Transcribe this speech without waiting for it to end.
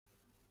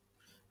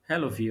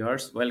Hello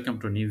viewers,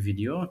 welcome to a new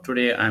video.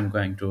 Today I'm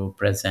going to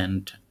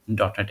present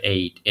 .NET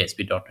 8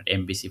 ASP.NET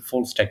MVC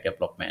Full Stack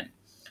Development.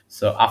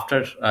 So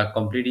after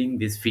completing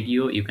this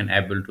video, you can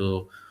able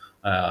to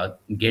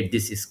get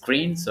this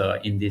screen.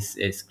 So in this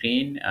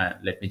screen,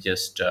 let me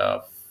just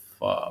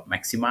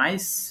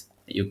maximize.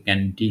 You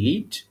can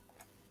delete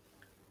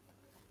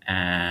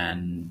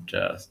and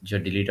your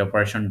delete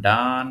operation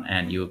done,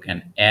 and you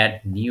can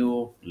add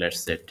new. Let's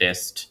say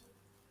test,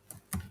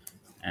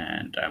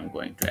 and I'm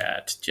going to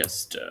add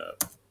just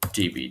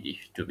TBD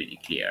to be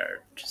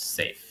declared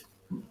safe.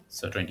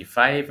 So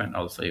 25, and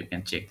also you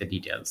can check the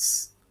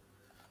details.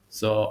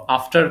 So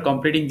after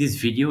completing this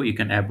video, you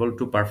can able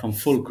to perform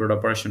full CRUD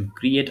operation,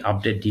 create,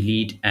 update,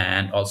 delete,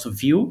 and also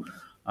view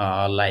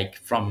like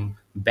from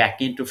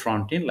backend to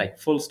frontend, like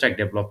full stack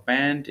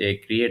development,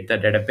 create the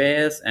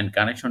database and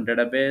connection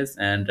database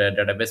and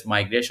database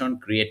migration,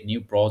 create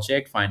new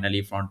project,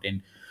 finally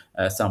frontend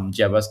some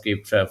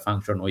JavaScript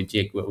function with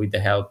with the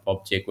help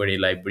of jQuery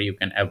library. You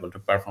can able to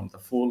perform the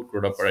full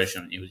CRUD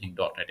operation using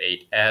 .NET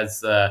 8.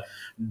 As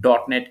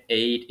 .NET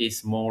 8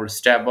 is more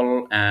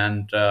stable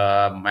and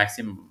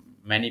maximum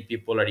many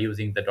people are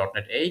using the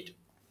 .NET 8.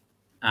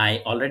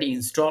 I already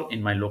installed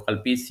in my local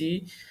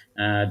PC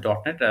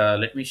 .NET.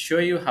 Let me show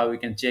you how we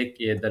can check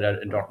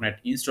the .NET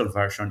install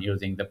version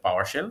using the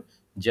PowerShell.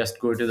 Just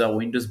go to the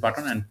Windows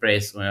button and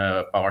press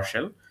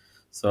PowerShell.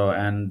 So,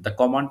 and the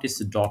command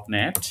is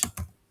 .NET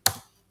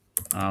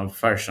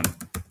version.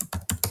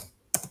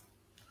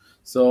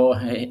 So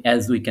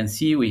as we can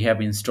see, we have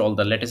installed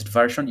the latest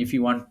version. If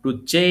you want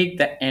to check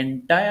the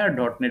entire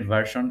 .NET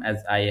version,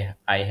 as I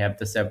have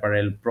the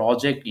several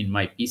project in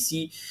my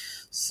PC,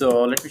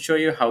 so let me show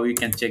you how you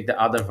can check the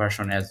other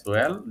version as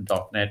well.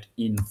 .NET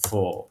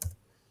Info.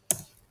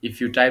 If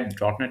you type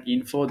 .NET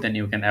Info, then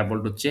you can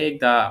able to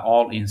check the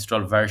all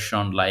install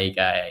version like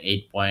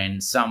 8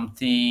 point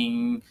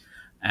something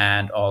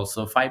and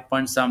also 5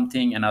 point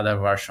something, another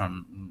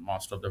version.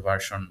 Most of the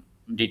version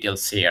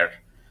details here.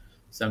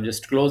 So I'm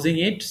just closing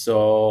it.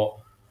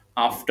 So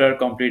after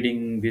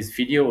completing this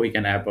video, we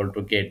can able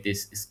to get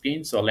this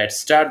screen. So let's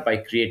start by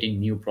creating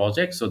new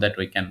project so that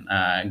we can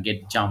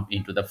get jump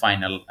into the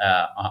final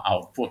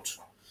output.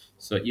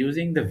 So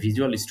using the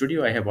Visual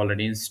Studio, I have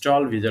already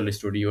installed Visual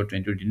Studio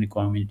 2020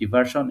 community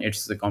version.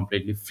 It's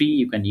completely free.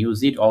 You can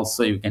use it.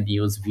 Also, you can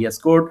use VS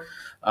Code.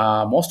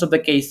 Most of the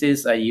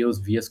cases I use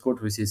VS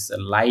Code, which is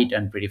light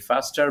and pretty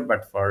faster.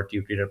 But for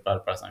tutorial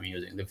purpose, I'm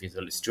using the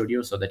Visual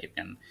Studio so that you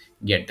can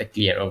get the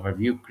clear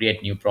overview.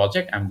 Create new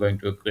project. I'm going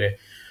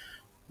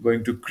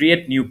to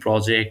create new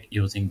project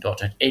using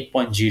 .NET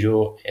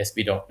 8.0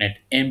 ASP.NET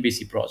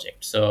MVC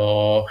project.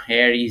 So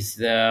here is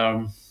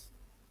the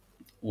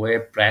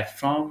web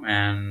platform,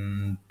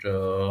 and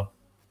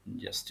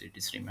just it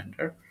is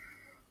reminder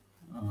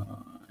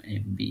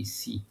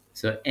MVC.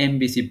 So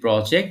MVC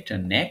project,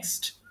 and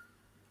next,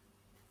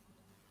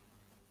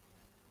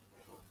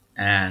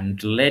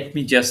 and let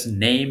me just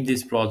name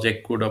this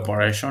project code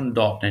operation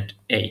 .NET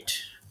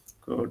 8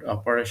 code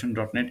operation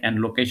 .NET, and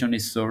location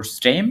is source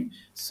stream.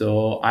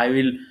 So I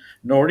will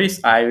notice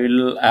I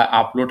will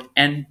upload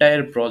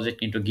entire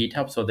project into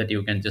GitHub so that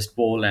you can just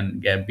pull and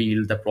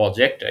build the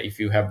project. If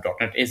you have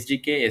 .NET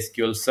SDK,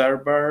 SQL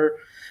Server,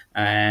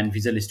 and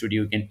Visual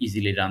Studio, you can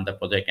easily run the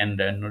project.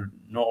 And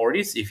no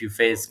worries if you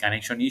face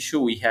connection issue.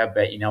 We have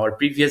in our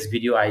previous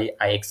video, I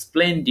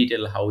explained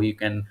detail how you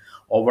can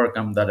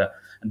overcome the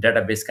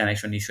database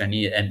connection issue,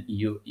 and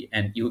you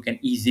can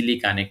easily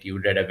connect your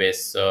database.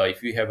 So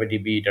if you have a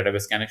DB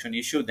database connection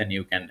issue, then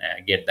you can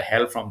get the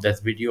help from this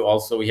video.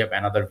 Also, we have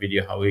another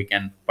video how we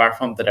can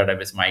perform the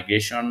database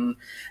migration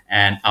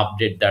and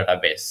update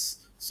database.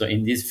 So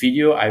in this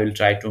video, I will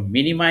try to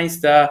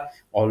minimize the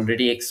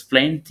already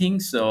explained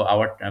things. So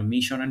our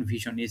mission and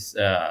vision is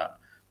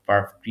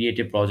create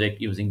a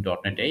project using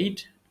 .NET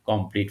 8,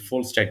 complete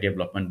full stack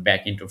development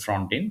back into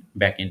front end,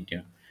 back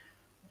into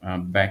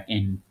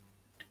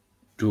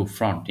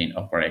front end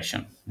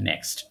operation.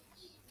 Next.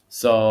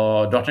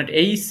 So .NET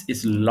 8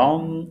 is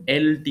long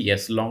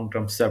LTS, long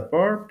term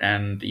support,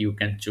 and you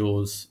can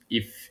choose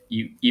if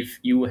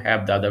you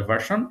have the other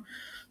version.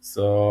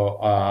 So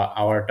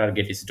our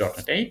target is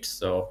 .NET 8.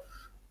 So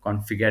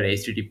configure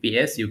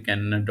HTTPS. You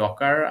can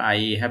Docker.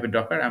 I have a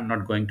Docker. I'm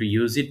not going to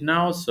use it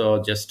now.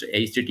 So just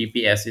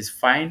HTTPS is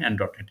fine, and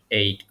 .NET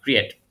 8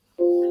 create.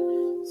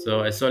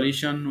 So a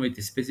solution with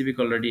specific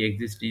already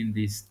exists in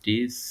this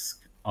disk.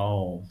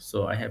 Oh,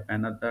 so I have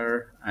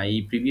another.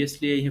 I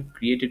previously I have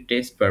created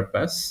test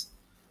purpose.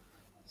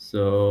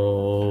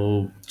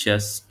 So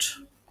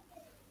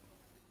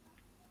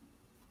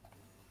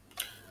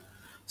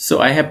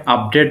I have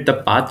updated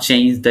the path,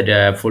 changed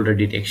the folder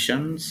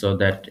detection so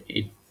that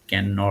it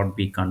cannot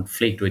be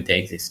conflict with the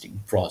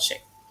existing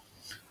project.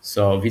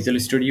 So Visual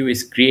Studio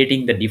is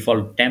creating the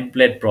default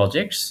template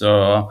project.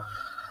 So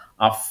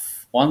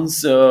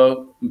once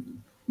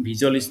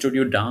Visual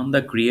Studio done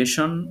the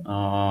creation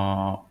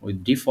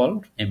with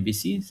default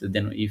MVC, so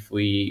then if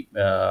we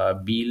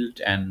build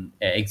and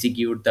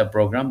execute the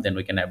program, then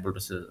we can able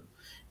to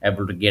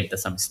able to get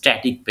some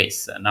static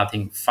pace,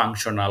 nothing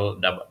functional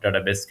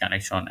database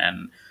connection,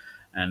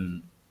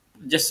 and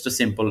just a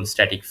simple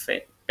static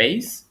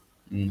pace.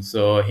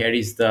 So here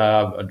is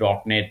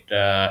the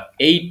 .NET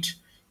 8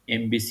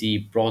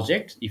 MVC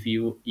project.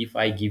 If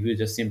I give you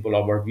just simple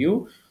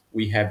overview,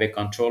 we have a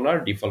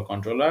controller, default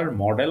controller,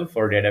 model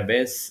for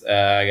database,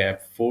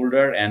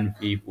 folder, and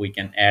we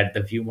can add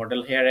the view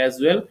model here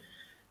as well,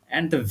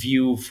 and the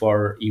view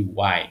for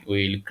UI.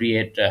 We'll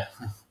create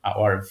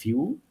our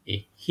view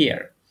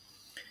here,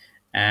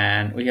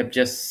 and we have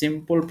just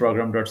simple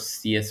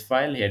program.cs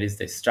file. Here is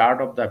the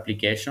start of the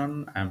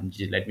application.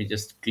 Let me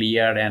just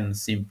clear and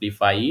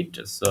simplify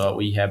it. So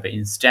we have an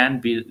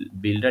instant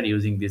builder.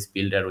 Using this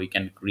builder, we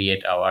can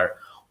create our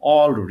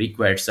all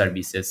required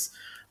services,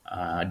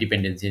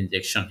 dependency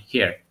injection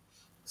here.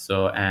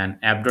 So an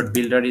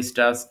app.builder is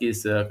task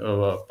is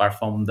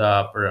perform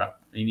the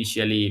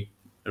initially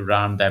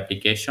run the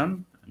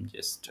application. I'm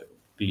just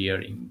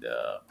clearing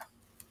the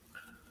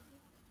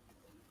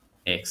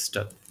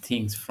extra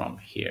things from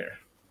here.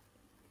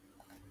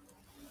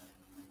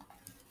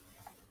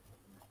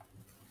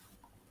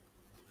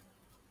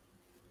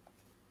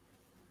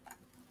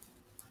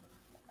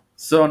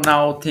 So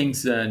now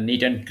things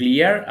neat and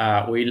clear.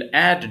 We'll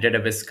add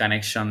database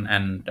connection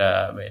and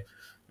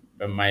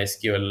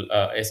MySQL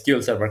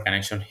SQL Server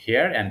connection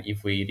here. And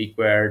if we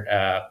require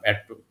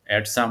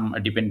add some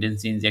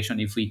dependency injection,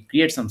 if we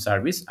create some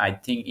service, I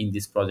think in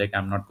this project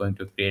I'm not going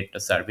to create a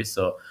service.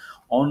 So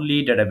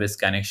only database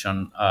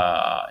connection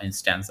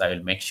instance I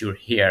will make sure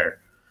here.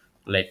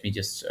 Let me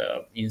just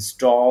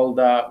install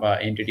the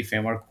entity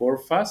framework core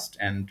first,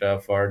 and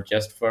for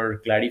just for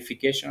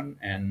clarification,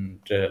 and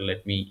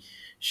let me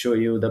show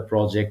you the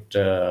project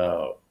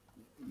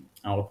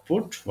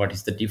output. What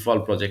is the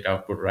default project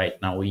output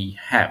right now we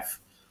have?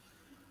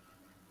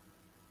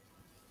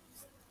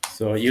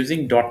 So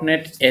using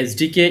 .NET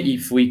SDK,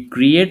 if we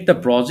create the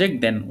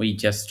project, then we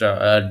just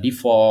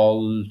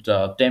default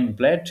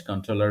template,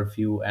 controller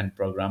view, and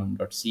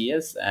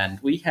program.cs. And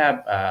we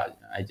have,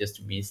 I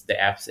just missed the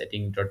app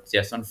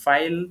setting.json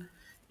file.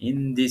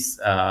 In this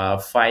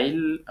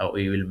file,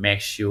 we will make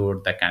sure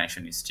the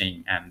connection is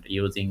string. And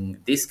using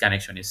this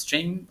connection is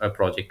string, a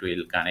project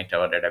will connect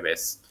our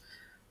database.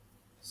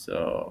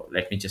 So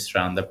let me just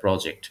run the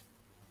project.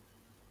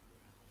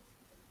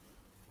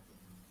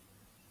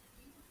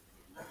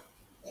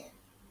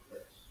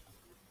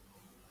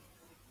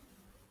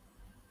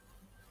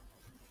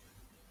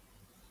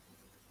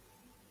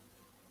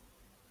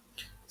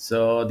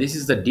 So this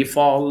is the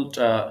default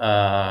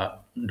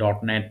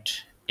 .NET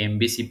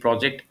MVC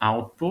project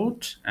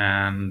output,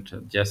 and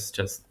just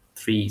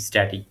two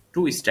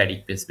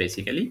static bits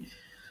basically.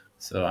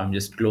 So I'm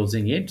just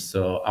closing it.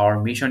 So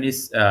our mission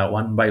is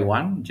one by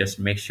one. Just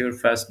make sure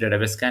first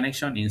database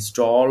connection,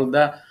 install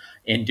the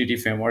entity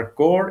framework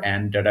core,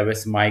 and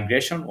database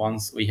migration.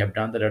 Once we have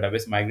done the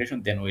database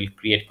migration, then we'll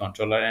create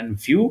controller and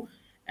view.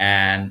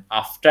 And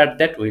after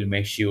that, we'll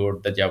make sure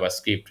the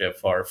JavaScript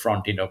for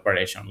front end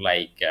operation,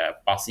 like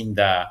passing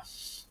the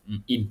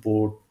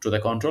input to the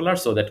controller,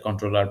 so that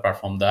controller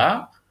perform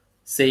the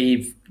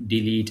save,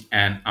 delete,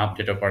 and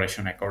update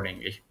operation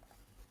accordingly.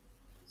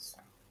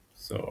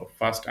 So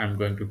first I'm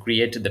going to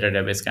create the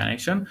database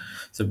connection.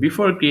 So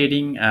before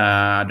creating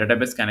a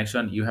database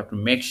connection, you have to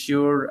make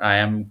sure, I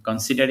am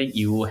considering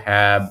you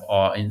have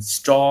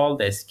installed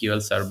the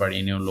SQL server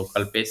in your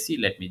local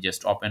PC. Let me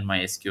just open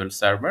my SQL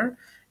server,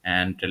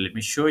 and let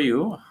me show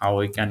you how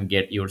we can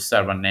get your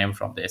server name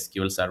from the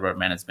SQL Server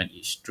Management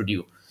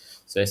Studio.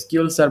 So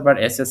SQL Server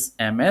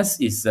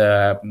SSMS is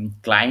a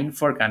client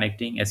for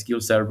connecting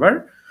SQL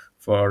Server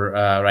for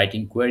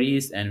writing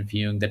queries and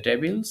viewing the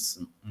tables.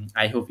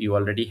 I hope you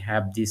already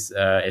have this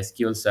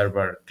SQL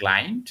Server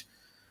client.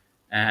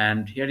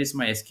 And here is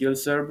my SQL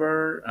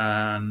Server.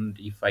 And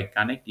if I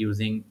connect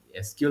using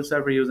SQL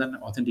Server user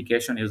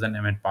authentication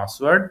username and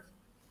password,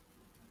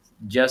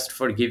 just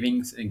for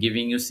giving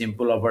you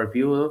simple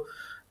overview.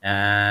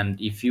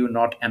 And if you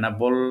not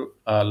enable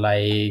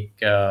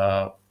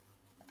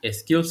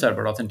SQL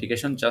Server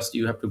authentication, just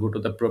you have to go to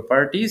the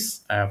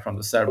properties from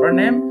the server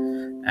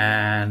name,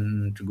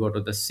 and to go to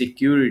the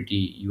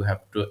security. You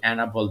have to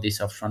enable this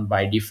option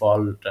by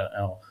default.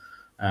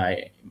 Uh,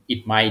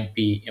 it might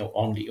be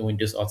only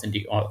Windows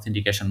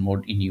authentication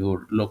mode in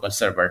your local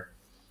server.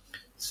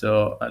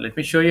 So let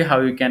me show you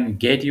how you can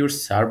get your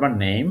server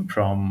name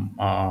from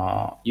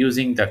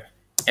using the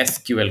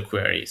SQL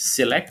query.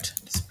 Select,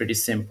 it's pretty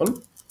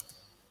simple.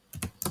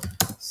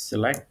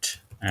 Select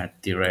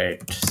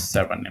 @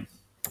 server name.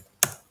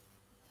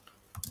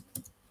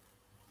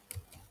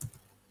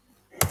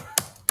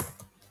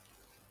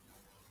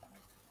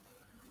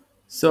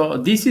 So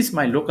this is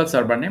my local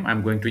server name.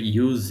 I'm going to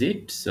use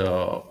it.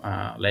 So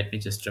let me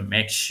just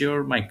make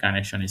sure my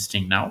connection is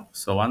string now.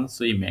 So once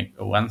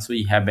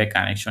we have a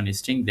connection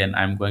string, then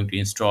I'm going to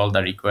install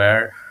the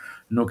required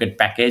NuGet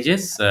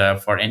packages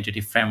for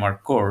entity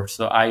framework core.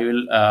 So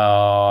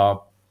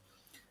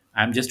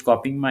I'm just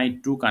copying my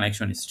two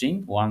connection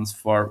string. One's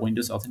for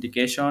Windows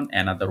authentication,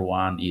 another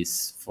one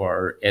is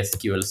for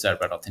SQL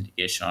Server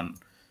authentication.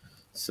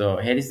 So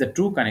here is the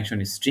two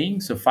connection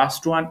string. So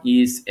first one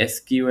is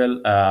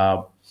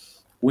SQL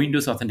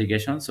Windows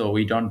authentication. So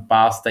we don't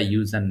pass the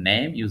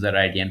username, user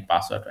ID, and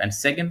password. And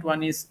second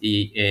one is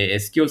a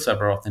SQL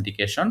Server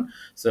authentication.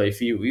 So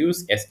if you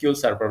use SQL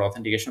Server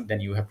authentication, then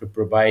you have to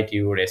provide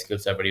your SQL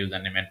Server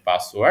username and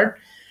password.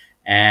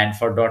 And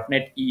for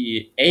 .NET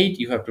 8,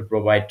 you have to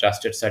provide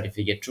trusted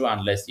certificate true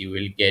unless you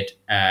will get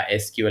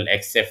SQL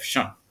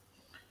exception.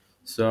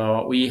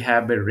 So we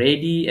have a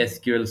ready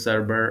SQL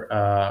Server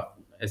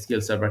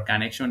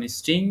connection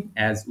string,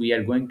 as we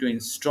are going to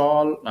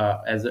install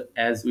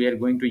as we are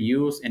going to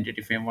use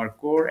Entity Framework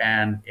Core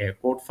and a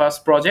Code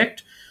First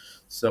project.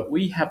 So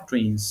we have to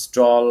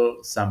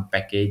install some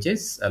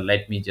packages.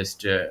 Let me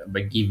just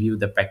give you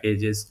the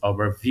packages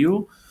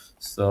overview.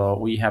 So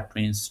we have to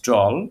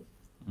install.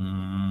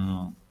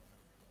 um,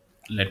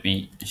 Let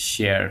me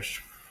share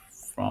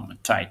from a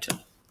title.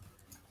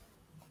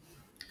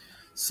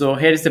 So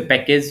here is the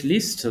package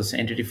list. So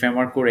Entity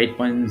Framework Core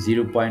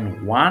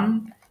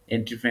 8.0.1,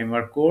 Entity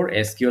Framework Core,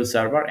 SQL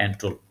Server, and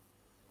Tool.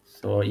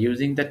 So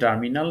using the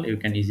terminal, you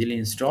can easily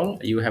install.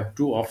 You have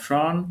two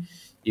options.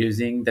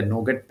 Using the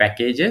NuGet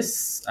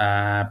packages,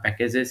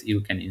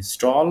 you can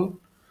install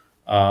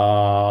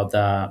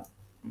the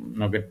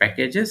NuGet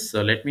packages.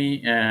 So let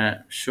me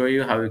show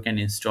you how you can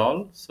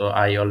install. So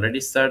I already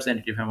searched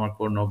Entity Framework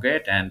Core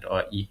NuGet, and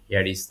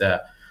here is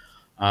the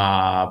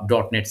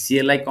 .NET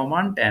CLI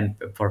command, and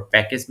for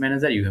package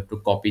manager you have to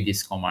copy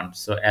this command.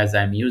 So as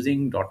I'm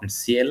using .NET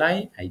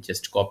CLI, I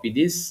just copy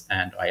this,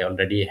 and I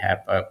already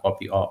have a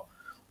copy of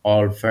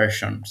all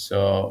versions.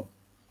 So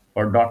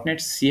for .NET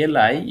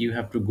CLI, you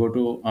have to go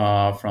to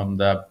from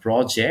the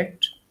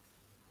project,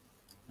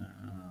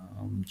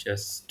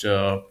 just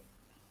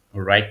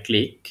right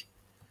click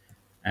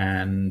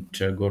and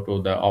go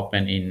to the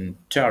open in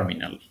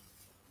terminal.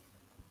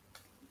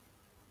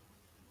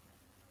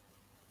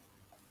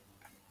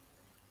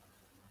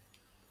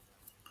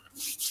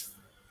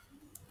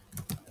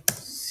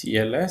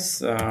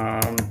 CLS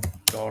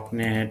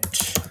 .NET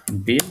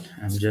build.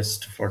 I'm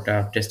just for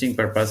the testing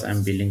purpose,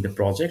 I'm building the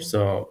project.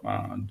 So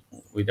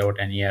without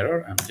any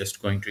error, I'm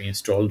just going to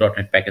install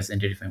 .NET Package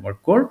Entity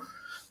Framework Core.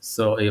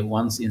 So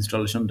once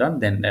installation done,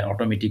 then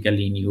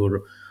automatically in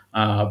your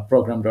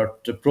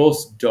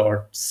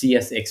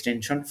program.pros.cs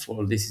extension,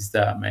 for this is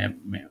the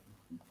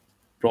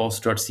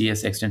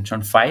pros.cs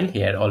extension file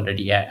here,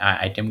 already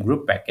item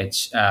group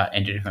package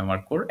Entity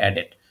Framework Core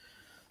added.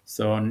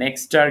 So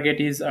next target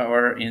is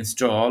our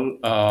install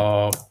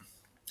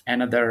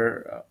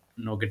another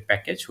NuGet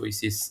package,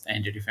 which is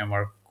Entity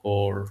Framework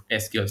Core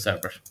SQL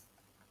Server.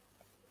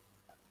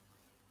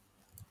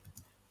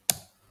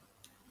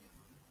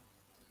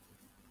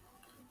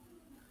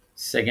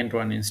 Second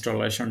one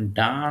installation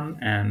done,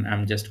 and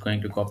I'm just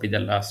going to copy the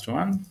last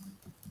one.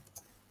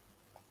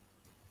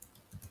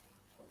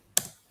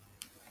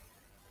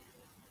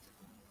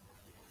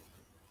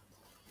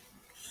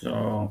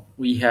 So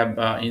we have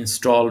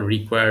installed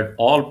required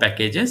all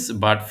packages,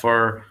 but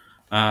for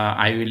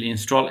I will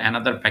install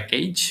another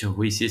package,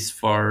 which is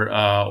for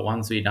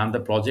once we done the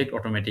project,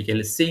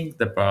 automatically sync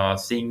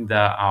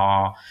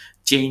the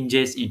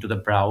changes into the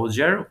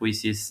browser,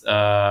 which is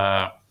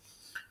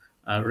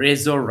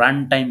Razor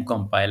runtime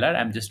compiler.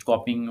 I'm just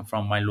copying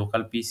from my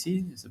local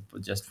PC,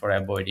 just for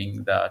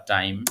avoiding the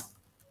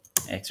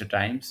extra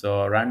time.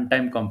 So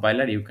runtime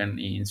compiler you can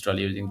install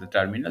using the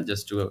terminal.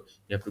 Just to you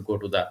have to go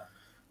to the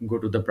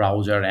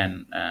browser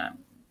and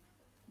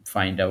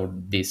find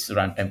out this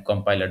runtime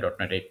compiler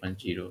 .NET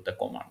 8.0, the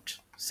command,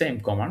 same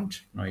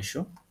command, no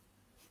issue.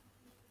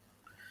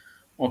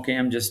 Okay,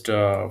 I'm just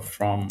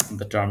from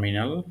the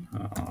terminal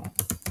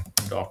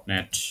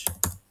 .NET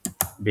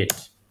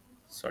bit,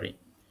 sorry.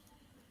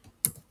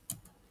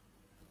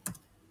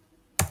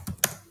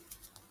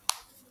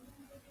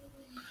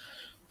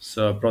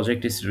 So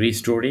project is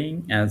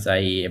restoring, as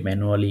I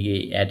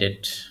manually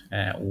added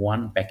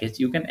one package.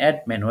 You can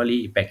add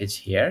manually package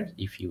here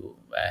if you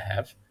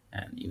have,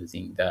 and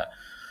using the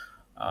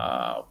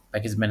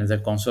package manager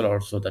console,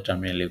 also the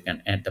terminal, you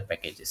can add the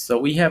packages. So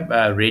we have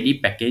ready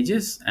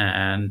packages,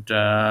 and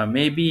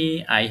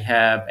maybe I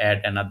have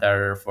add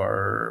another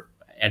for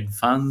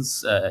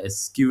advanced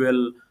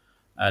SQL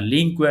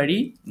link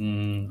query.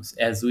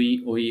 As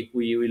we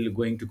will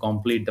going to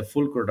complete the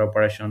full CRUD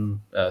operation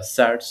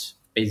search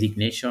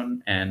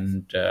designation,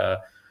 and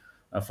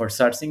for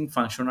searching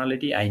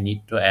functionality, I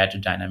need to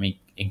add dynamic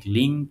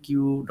link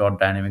queue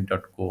dynamic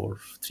core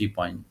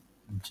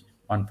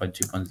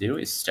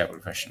 3.1.3.0 is stable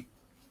version,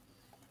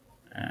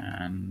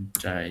 and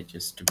I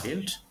just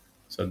built.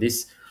 So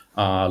this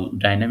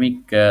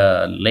dynamic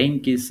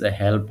link is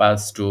help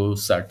us to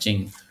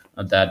searching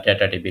the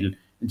data table,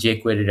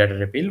 jQuery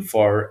data table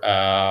for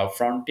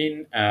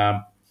front-end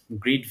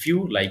grid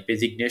view like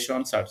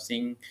designation,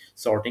 searching,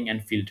 sorting,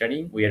 and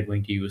filtering. We are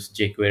going to use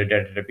jQuery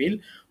data table.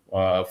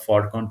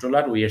 For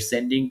controller, we are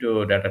sending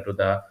to data to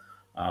the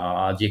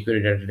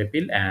jQuery data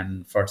table,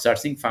 and for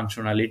searching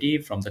functionality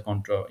from the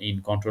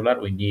controller,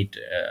 we need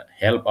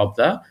help of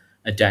the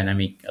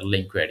dynamic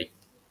link query.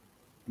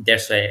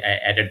 That's why I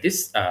added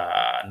this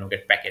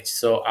NuGet package.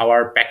 So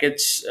our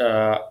package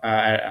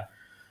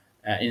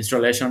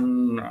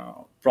installation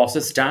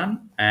process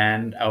done,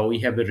 and we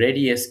have a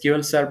ready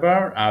SQL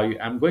server.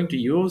 I'm going to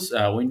use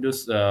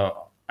Windows.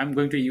 I'm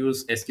going to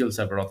use SQL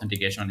Server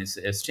authentication is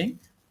a string.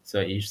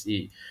 So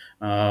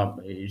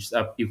it's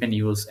up. You can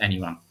use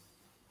anyone.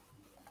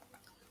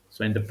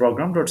 So in the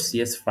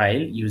program.cs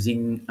file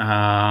using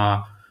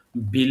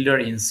builder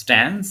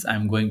instance,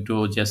 I'm going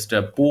to just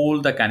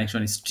pull the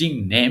connection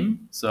string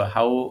name. So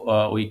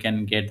how we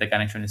can get the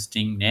connection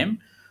string name?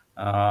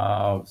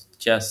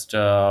 Just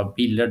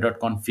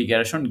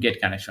builder.configuration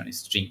get connection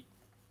string.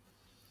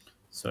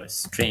 So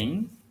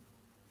string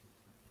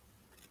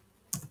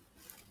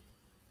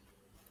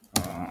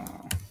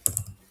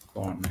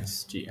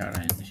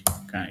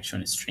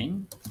connection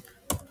string.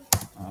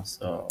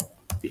 So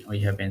we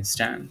have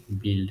instance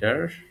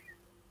builder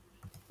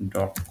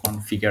dot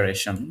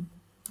configuration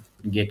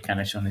get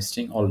connection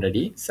string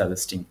already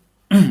suggesting.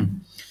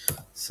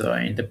 So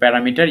in the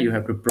parameter you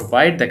have to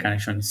provide the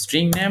connection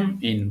string name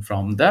in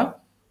from the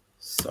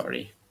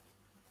sorry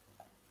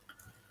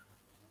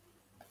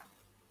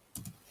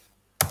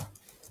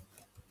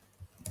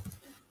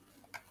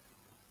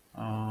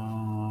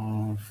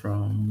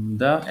from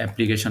the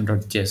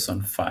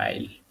application.json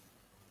file.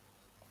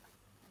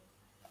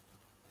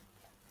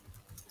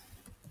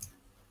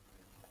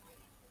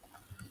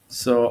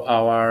 So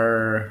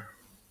our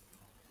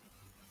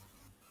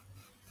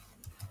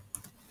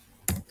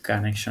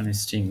connection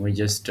string, we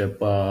just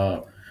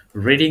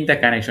reading the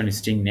connection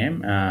string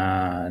name,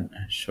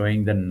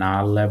 showing the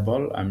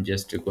nullable. I'm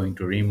just going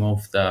to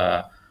remove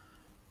the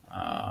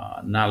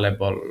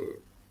nullable,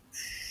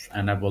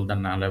 enable the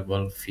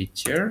nullable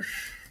feature,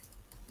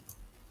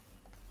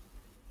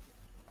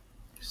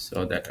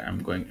 so that I'm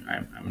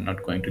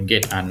not going to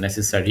get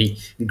unnecessary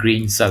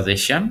green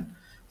suggestion.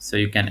 So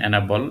you can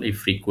enable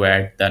if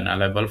required the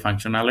nullable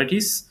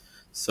functionalities.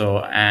 So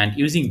and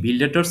using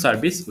builder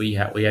service, we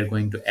are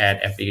going to add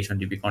application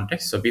db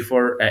context. So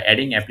before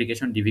adding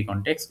application db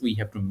context, we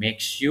have to make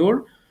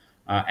sure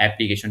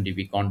application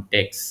db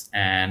context,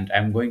 and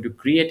I'm going to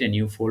create a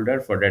new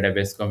folder for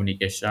database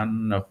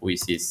communication,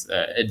 which is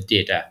a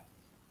data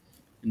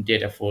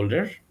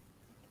folder.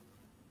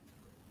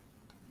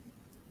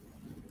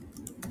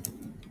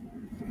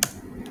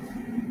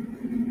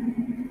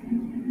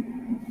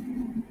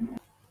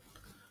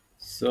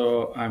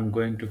 So I'm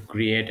going to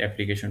create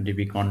application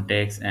DB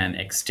context and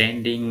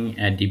extending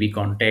DB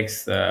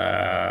context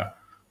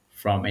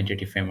from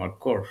entity framework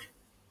core.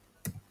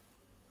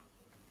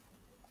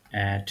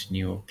 Add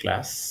new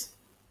class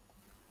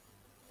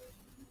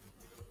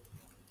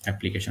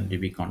application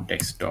DB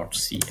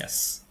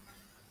context.cs.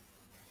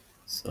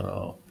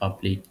 So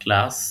public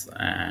class,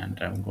 and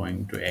I'm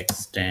going to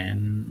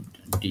extend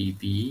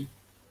DB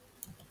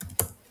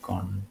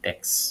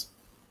context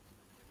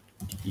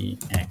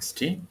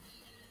txt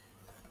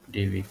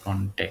DB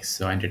context.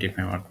 So entity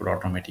framework would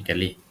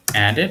automatically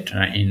add it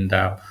in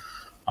the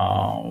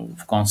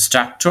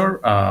constructor.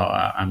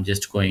 I'm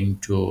just going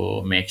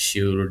to make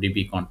sure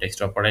DB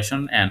context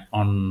operation, and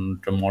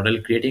on the model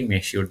creating,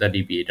 make sure the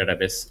DB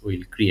database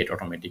will create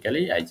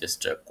automatically. I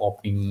just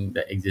copying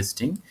the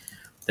existing,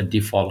 the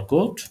default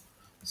code.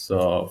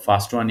 So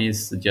first one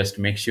is just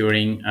make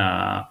suring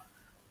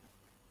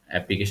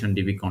application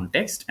db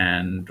context,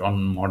 and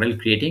on model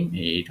creating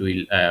it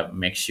will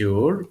make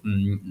sure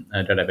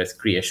database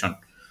creation.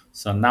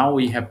 So now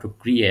we have to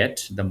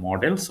create the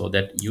model, so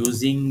that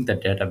using the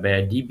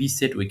database db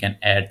set we can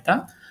add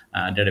the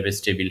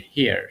database table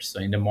here. So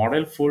in the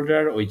model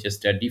folder we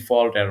just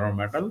default error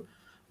model.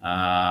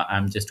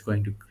 I'm just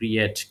going to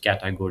create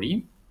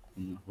category,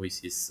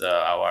 which is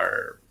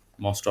our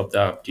most of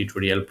the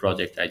tutorial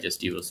project. I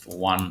just used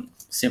one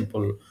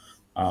simple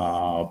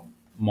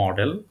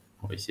model,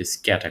 which is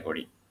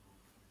category.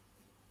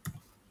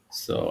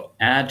 So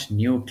add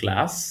new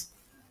class.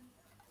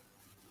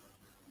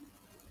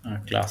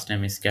 Class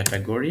name is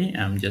category.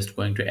 I'm just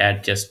going to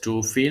add just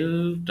three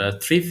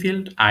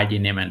field, ID,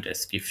 name, and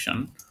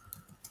description.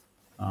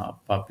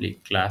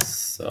 Public class.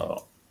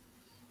 So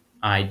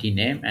ID,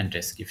 name, and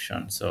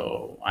description.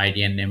 So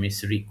ID and name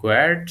is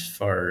required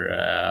for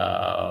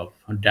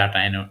data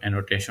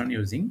annotation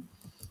using.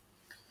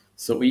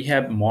 So we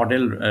have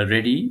model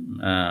ready.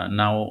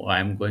 Now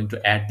I'm going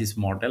to add this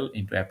model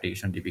into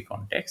application DB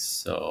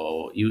context.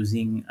 So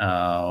using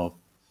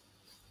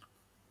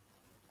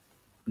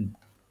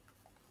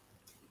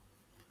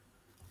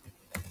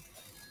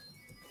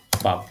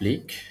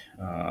public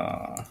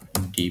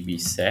DB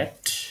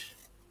set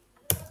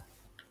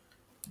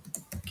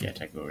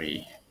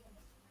category,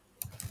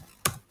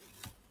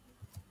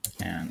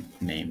 and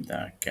name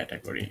the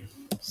category.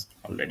 It's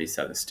already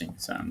suggesting,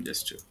 so I'm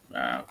just to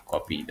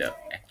copy the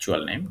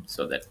actual name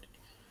so that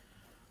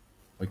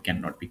we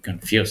cannot be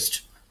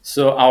confused.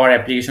 So our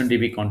application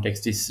db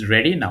context is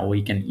ready. Now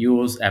we can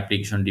use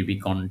application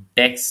db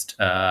context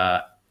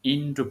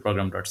into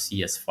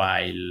program.cs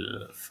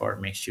file for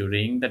make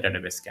suring the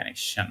database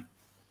connection.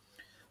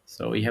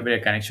 So we have a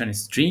connection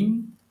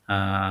string.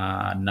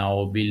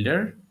 Now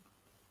builder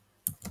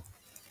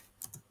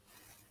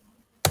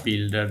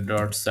builder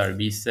dot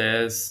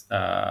services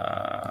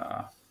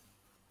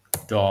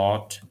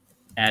dot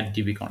add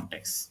db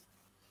context,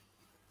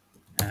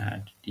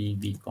 add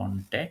db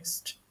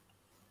context,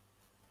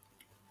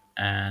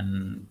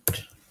 and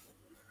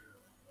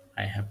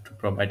I have to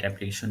provide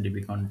application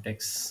db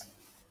context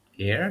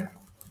here,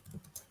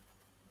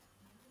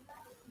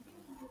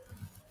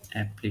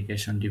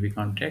 application db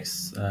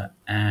context,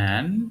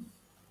 and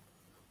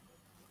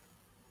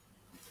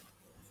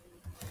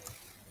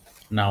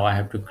now I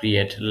have to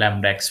create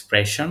lambda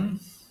expression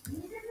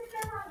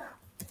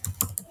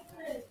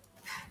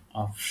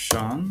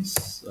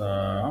options,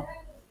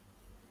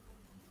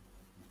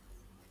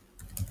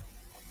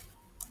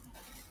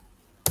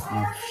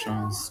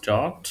 options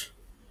dot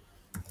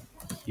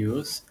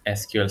use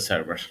SQL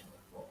server,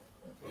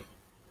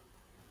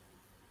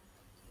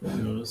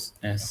 use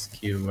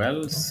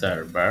SQL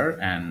server,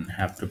 and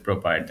have to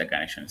provide the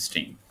connection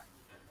string.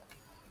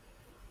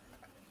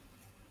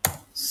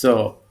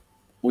 So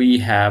we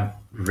have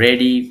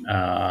ready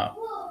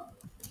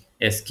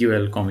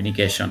SQL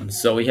communication.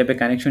 So we have a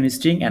connection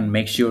string, and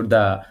make sure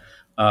the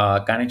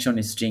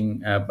connection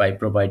string by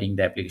providing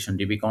the application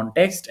DB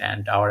context,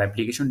 and our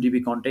application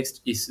DB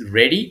context is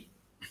ready.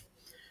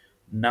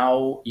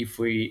 Now if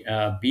we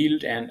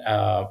build and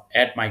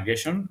add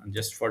migration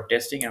just for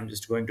testing, I'm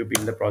just going to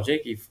build the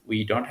project. If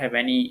we don't have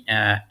any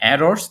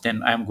errors,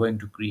 then I'm going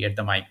to create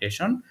the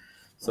migration.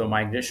 So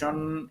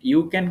migration,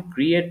 you can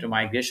create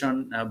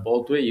migration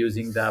both way,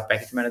 using the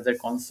package manager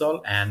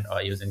console and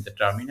using the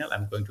terminal.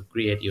 I'm going to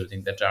create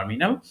using the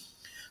terminal.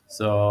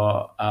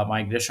 So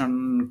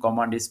migration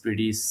command is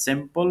pretty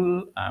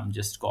simple. I'm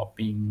just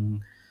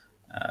copying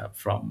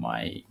from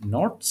my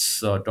notes.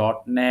 So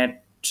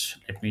 .NET,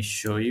 let me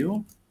show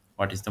you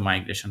what is the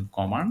migration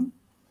command.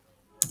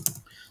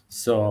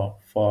 So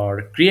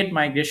for create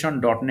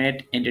migration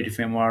 .NET entity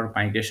framework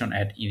migration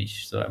at init.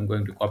 So I'm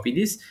going to copy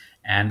this,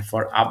 and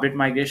for update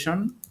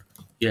migration,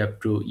 you have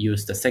to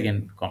use the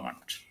second command.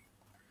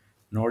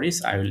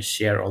 Notice I will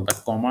share all the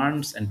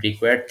commands and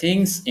required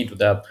things into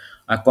the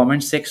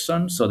comment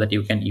section, so that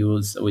you can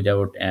use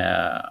without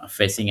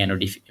facing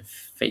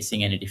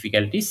any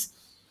difficulties.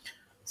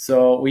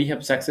 So we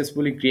have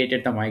successfully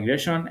created the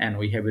migration, and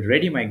we have a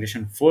ready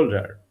migration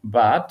folder.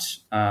 But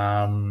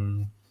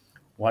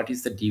what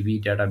is the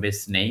DB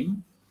database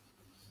name?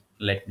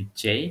 Let me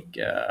check.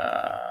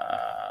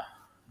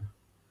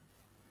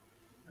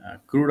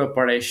 CRUD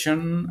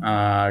operation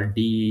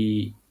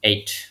D8.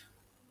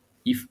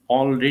 If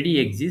already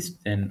exists,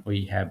 then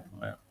we have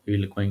we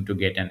will going to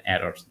get an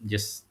error.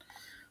 Just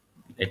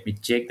let me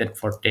check that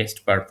for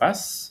test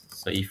purpose.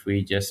 So if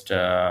we just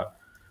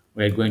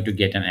we're going to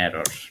get an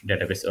error,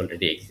 database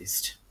already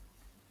exists.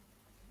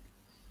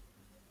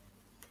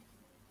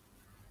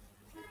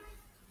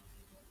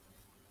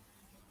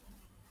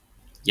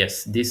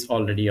 Yes, this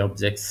already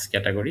objects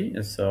category.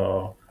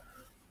 So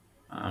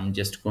I'm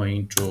just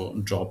going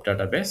to drop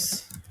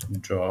database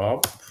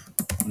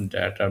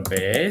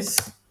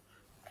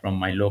from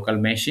my local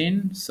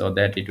machine, so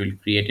that it will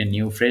create a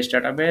new fresh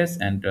database,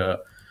 and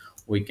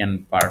we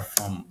can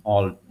perform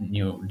all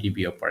new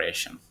DB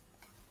operation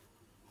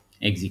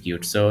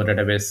execute. So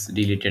database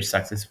deleted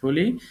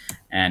successfully,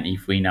 and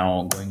if we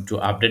now going to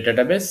update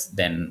database,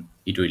 then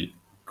it will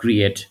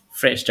create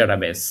fresh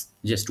database,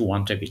 just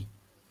one table,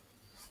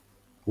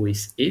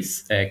 which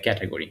is a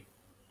category.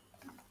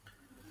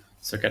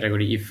 So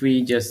category, if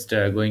we just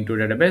going to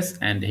database,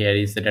 and here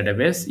is the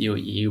database,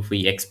 if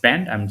we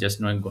expand, I'm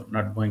just not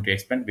going to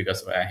expand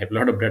because I have a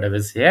lot of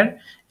database here,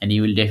 and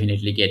you will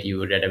definitely get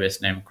your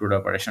database name CRUD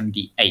operation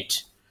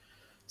D8.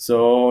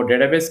 So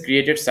database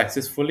created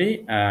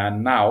successfully.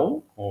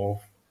 Now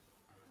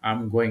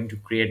I'm going to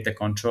create the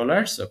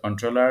controller. So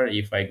controller,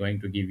 if I going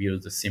to give you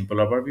the simple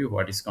overview,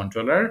 what is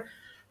controller?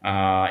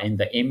 In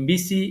the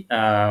MVC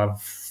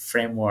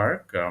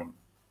framework,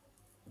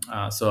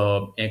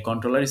 so a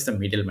controller is the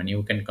middleman.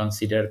 You can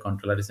consider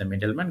controller is a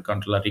middleman.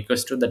 Controller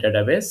request to the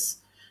database,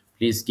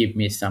 please give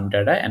me some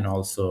data, and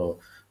also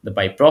the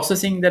by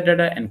processing the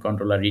data, and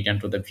controller return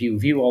to the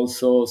view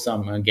also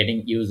some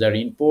getting user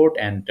input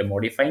and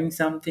modifying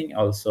something,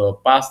 also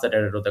pass the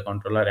data to the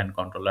controller, and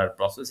controller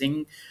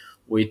processing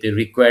with the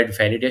required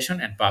validation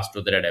and pass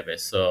to the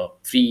database. So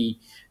free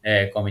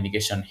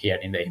communication here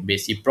in the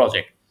basic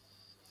project.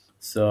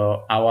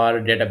 So our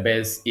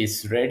database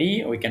is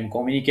ready. We can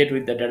communicate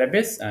with the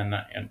database, and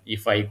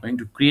if I'm going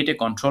to create a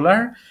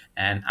controller,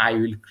 and I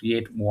will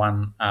create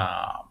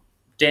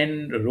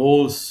 10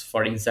 rows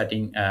for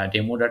inserting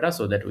demo data,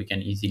 so that we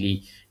can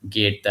easily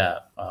get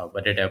the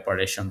data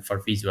operation for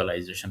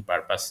visualization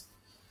purpose.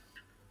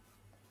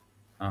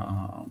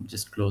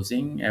 Just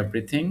closing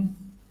everything.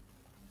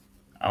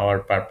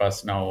 Our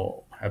purpose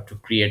now have to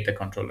create the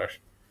controller.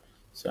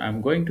 So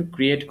I'm going to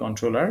create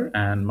controller,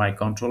 and my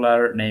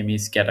controller name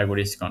is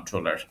categories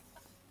controller.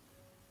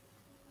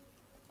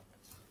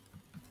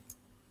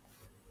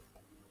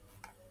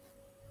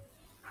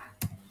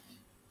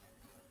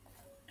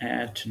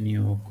 Add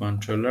new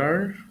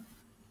controller,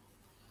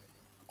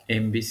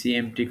 MVC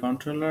empty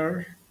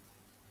controller,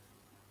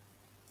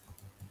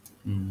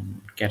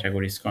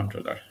 categories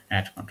controller,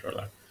 add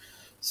controller.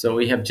 So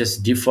we have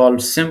just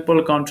default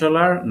simple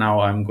controller. Now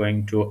I'm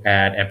going to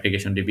add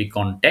application DB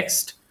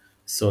context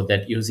so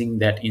that using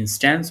that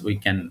instance, we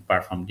can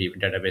perform the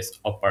database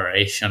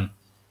operation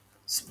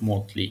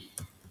smoothly.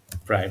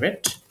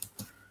 Private,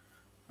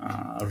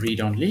 read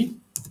only,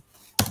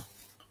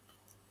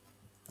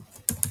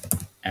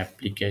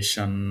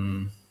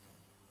 application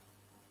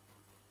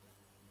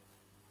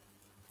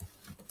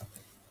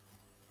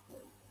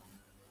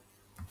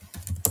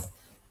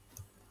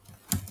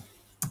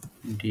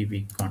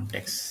DB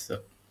context.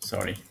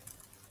 Sorry.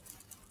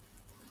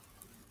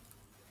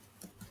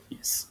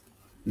 Yes,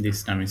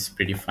 this time is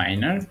pretty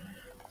finer.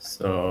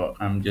 So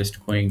I'm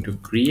just going to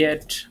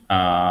create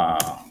a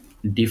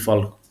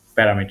default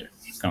parameter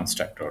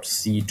constructor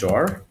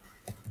ctor.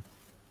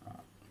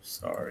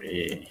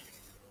 Sorry,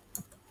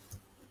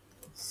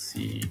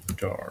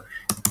 ctor.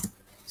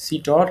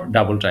 Ctor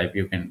double type.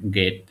 You can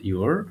get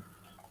your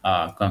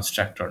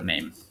constructor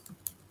name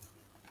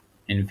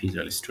in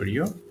Visual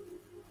Studio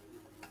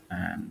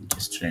and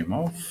just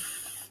remove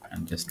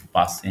and just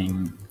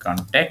passing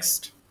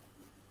context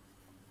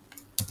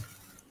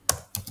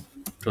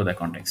to the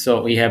context.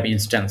 So we have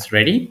instance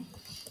ready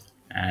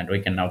and we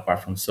can now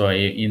perform. So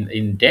in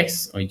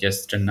index we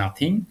just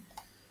nothing.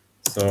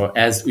 So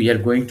as we are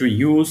going to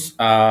use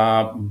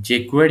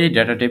jQuery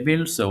data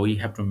table, so we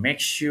have to make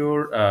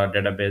sure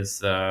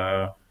database.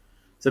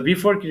 So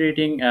before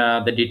creating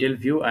the detailed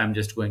view, I'm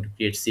just going to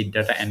create seed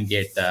data and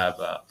get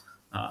the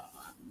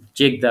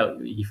check the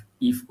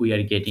if we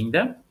are getting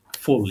the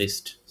full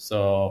list.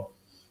 So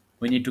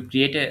we need to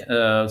create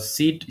a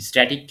seed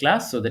static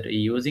class so that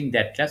using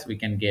that class we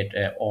can get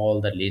all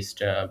the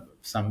list,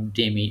 some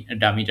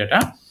dummy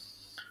data.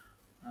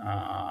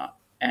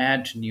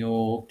 Add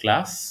new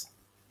class,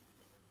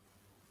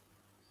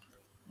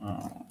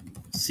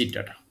 seed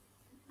data,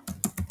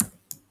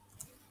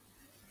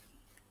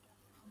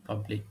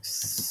 public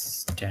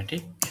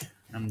static.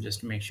 I'm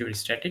just make sure it's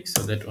static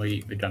so that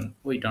we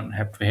don't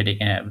have to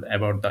headache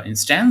about the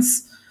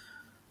instance.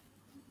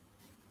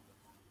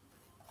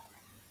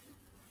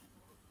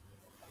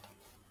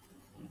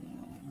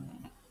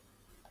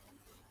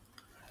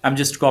 I'm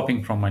just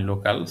copying from my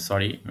local.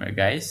 Sorry,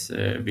 guys.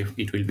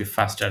 It will be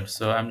faster.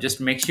 So I'm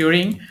just make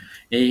sureing.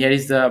 Here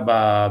is the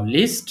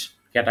list,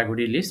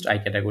 category list, I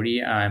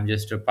category. I'm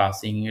just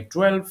passing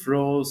 12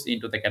 rows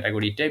into the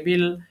category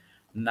table.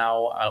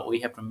 Now we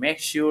have to make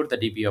sure the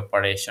DB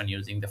operation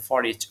using the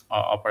for each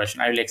operation.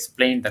 I will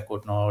explain the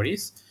code, no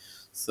worries.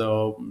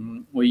 So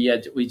we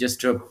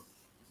just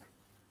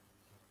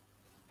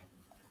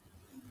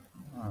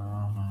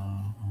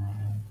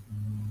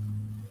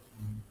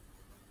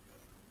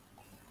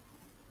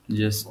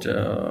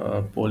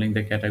polling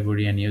the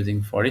category and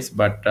using forest,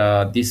 but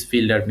this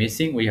field are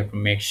missing. We have to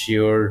make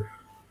sure.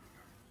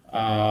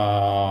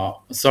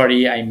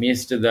 Sorry, I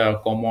missed the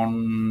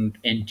common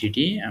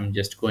entity. I'm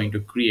just going to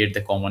create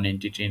the common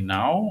entity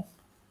now,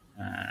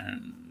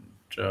 and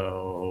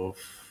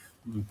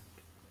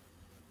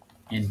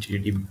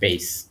entity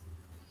base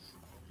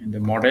in the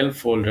model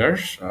folder.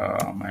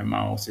 My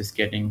mouse is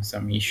getting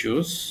some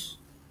issues.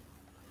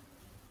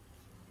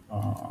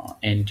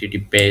 Entity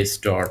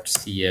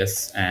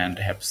base.cs and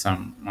have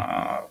some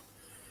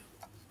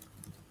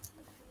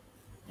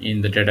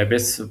in the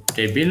database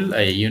table,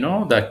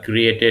 the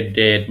created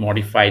date,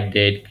 modified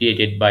date,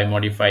 created by,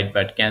 modified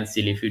but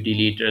cancel. If you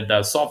delete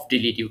the soft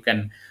delete, you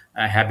can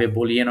have a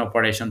boolean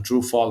operation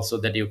true false so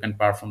that you can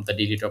perform the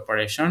delete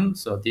operation.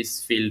 So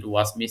this field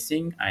was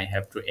missing. I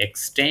have to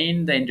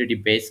extend the entity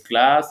base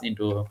class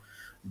into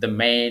the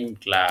main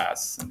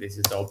class. This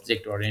is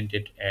object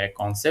oriented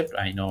concept.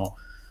 I know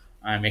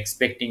I'm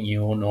expecting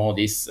you know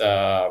this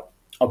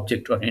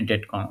object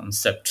oriented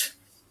concept,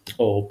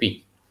 OOP.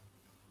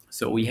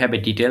 So we have a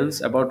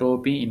details about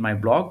OOP in my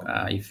blog.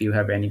 If you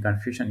have any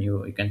confusion,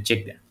 you can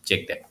check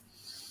them.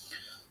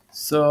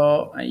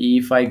 So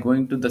if I go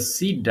into the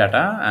seed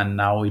data and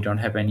now we don't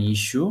have any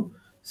issue.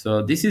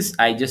 So this is,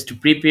 I just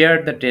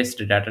prepared the test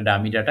data,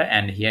 dummy data,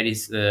 and here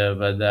is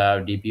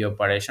the DB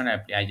operation.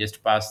 I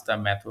just passed the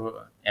method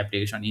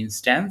application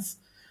instance.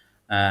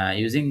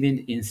 Using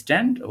the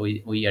instant,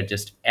 we are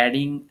just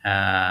adding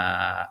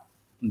the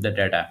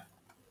data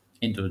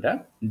into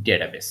the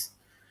database.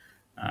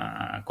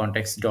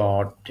 Context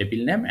dot table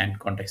name and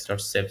context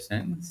dot save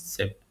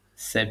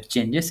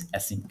changes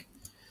async.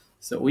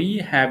 So we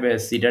have a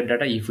seeded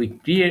data. If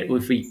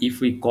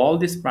we call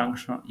this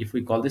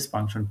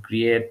function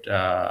create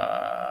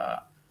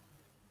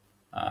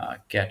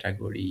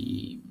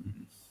category.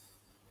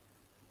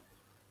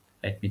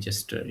 Let me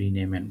just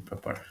rename and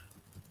proper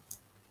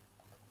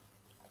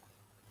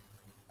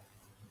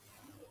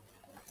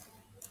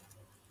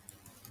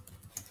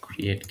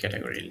create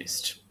category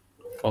list.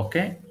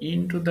 Okay,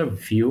 into the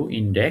view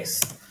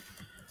index,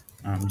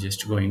 I'm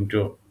just going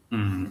to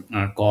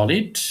call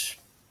it.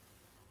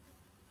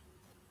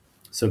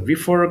 So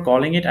before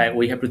calling it,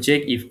 we have to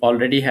check if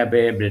already have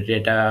a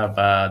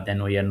data,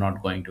 then we are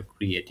not going to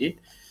create it.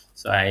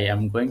 So I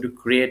am going to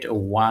create a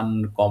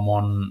one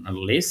common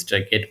list,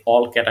 get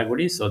all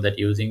categories, so that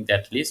using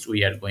that list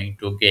we are going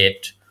to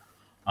get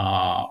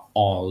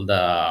all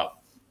the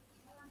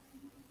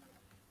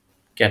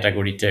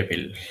category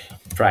table.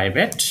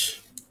 Private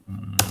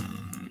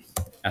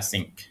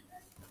async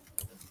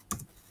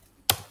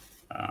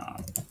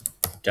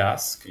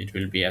task, it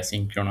will be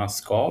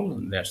asynchronous call,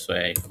 that's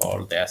why I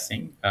call the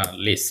async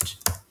list.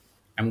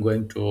 I'm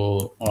going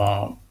to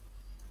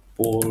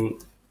pull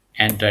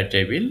entire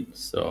table,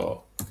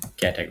 so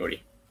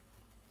category,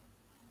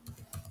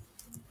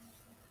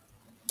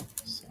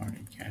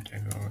 sorry,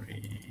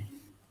 category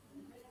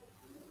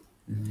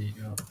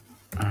 0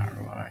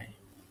 RY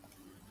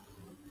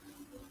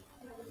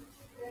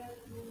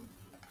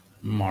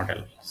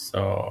model.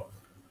 So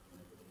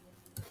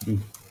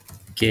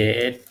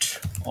get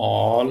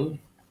all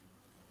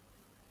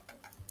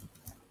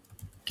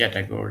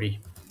category,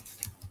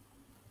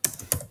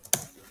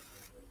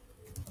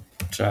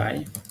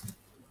 try.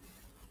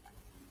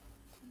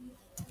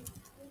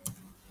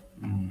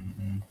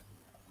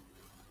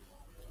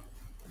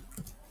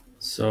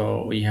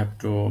 So we have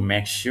to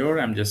make sure,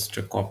 I'm just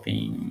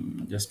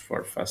copying just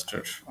for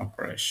faster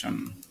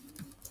operation.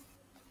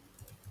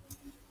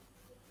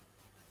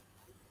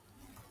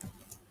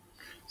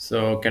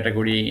 So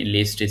category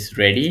list is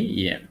ready.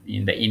 Yeah,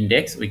 in the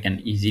index we can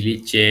easily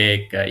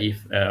check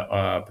if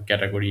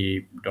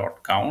category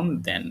dot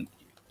count. Then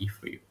if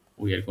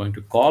we are going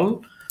to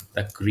call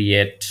the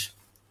create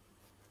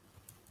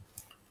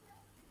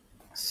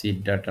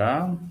seed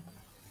data,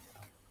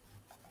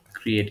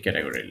 create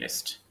category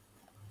list.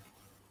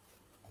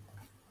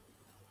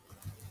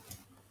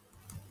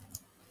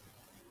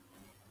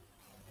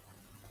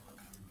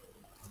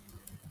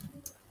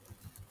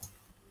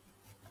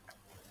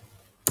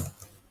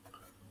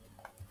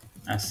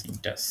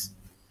 Async test.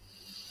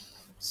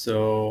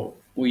 So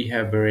we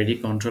have a ready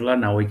controller.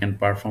 Now we can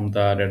perform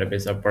the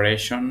database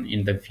operation.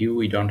 In the view,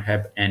 we don't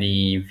have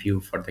any view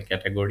for the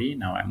category.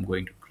 Now I'm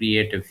going to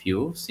create a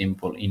view,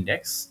 simple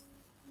index,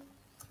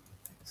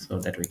 so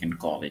that we can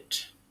call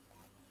it.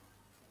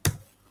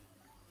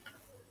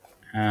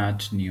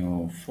 Add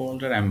new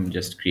folder. I'm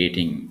just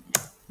creating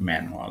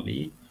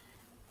manually,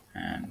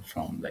 and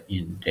from the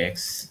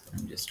index,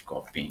 I'm just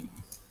copying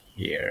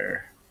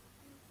here.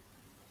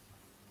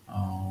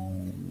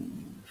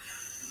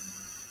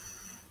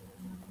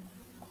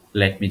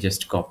 Let me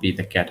just copy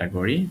the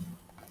category.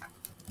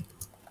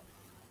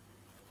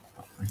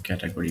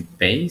 Category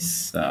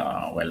base.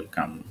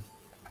 Welcome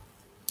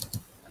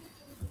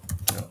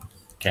to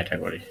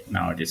category.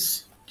 Now it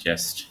is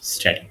just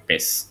static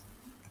base.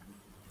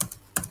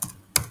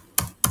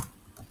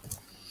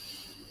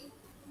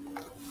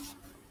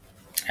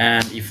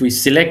 And if we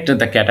select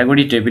the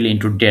category table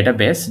into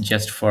database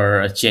just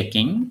for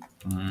checking,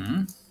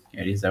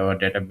 here is our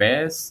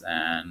database,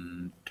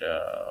 and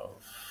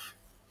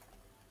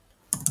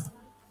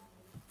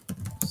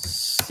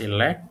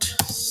select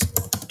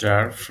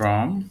star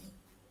from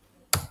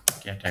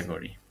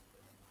category.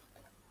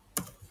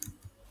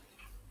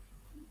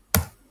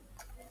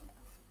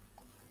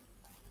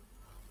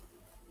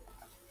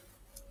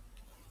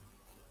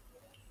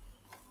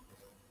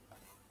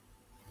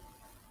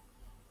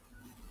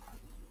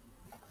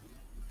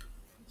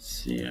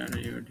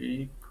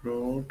 CRUD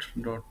CRUD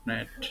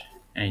 .NET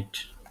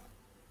 8.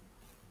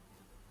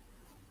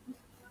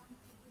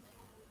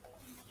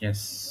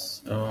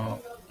 Yes.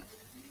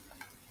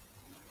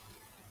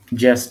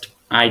 Just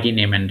ID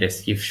name and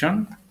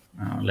description.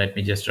 Let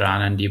me just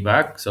run and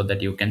debug so that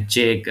you can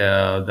check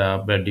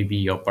the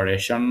DB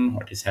operation,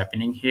 what is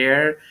happening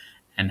here,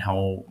 and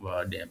how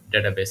the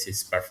database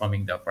is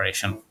performing the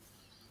operation.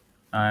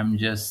 I'm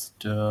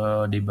just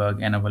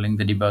enabling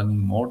the debugging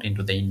mode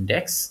into the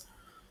index.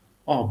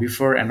 Oh,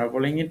 before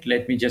enabling it,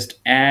 let me just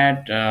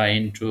add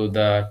into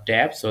the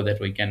tab so that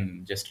we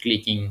can just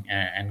clicking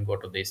and go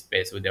to this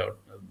page without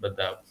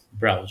the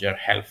browser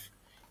help.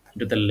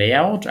 Into the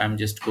layout, I'm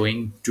just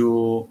going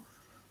to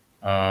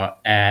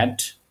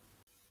add.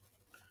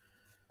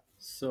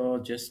 So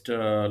just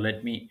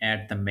let me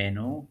add the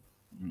menu,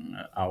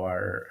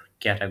 our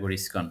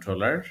categories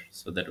controller,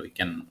 so that we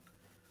can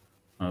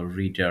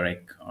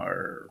redirect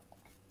or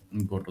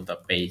go to the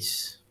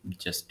page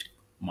just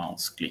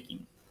mouse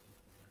clicking.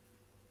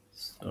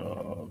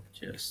 So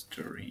just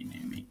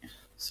renaming,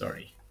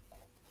 sorry,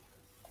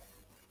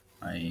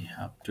 I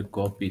have to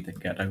copy the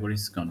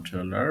categories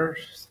controller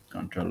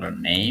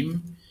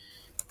name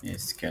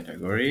is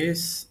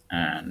categories,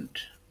 and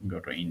go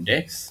to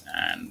index,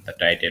 and the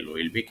title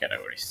will be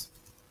categories.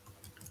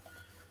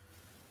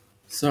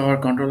 So our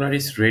controller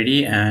is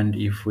ready, and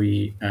if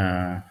we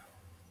debug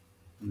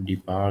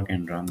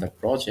and run the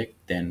project,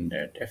 then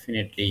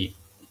definitely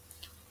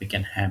we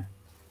can have.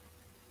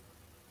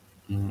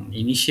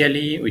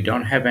 Initially, we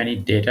don't have any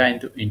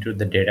data into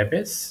the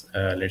database.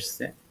 Let's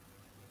say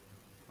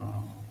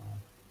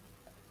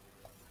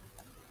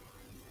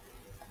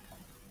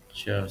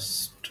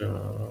just .NET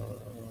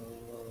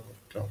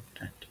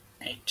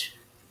 8,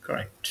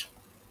 correct.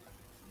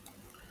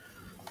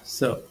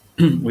 So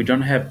we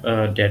don't have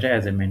data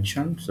as I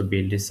mentioned. So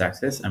build is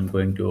success. I'm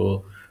going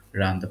to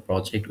run the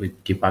project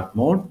with debug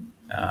mode.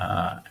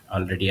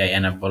 Already I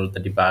enabled the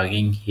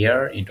debugging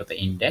here into the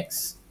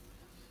index.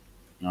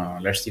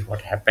 Let's see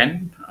what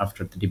happened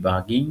after the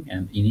debugging,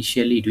 and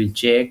initially it will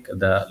check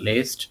the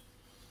list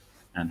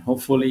and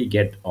hopefully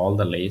get all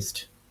the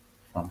list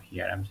from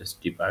here. I'm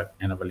just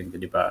enabling the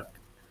debug,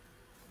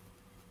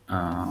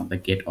 the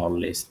get all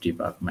list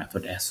debug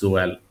method as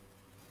well.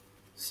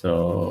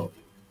 So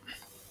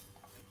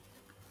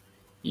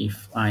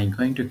if I'm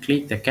going to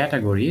click the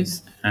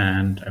categories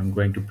and I'm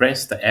going to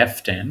press the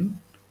F10,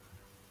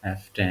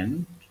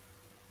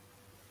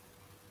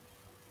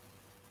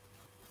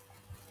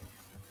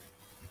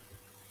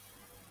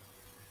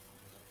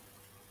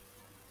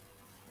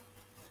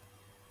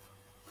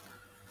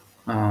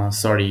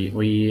 sorry,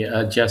 we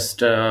just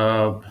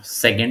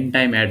second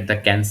time at the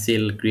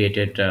cancel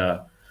created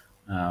uh,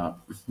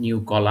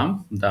 new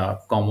column, the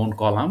common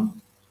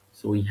column.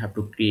 So we have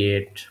to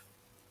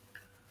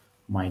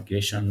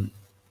migration,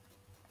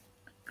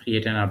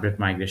 create an update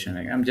migration.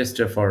 I'm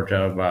just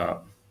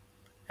for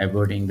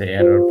avoiding the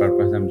error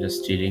purpose, I'm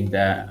just deleting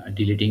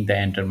the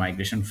enter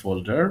migration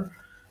folder,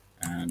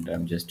 and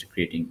I'm just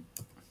creating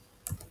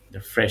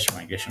the fresh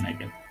migration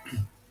again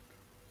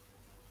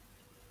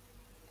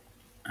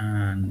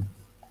and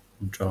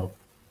drop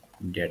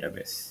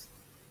database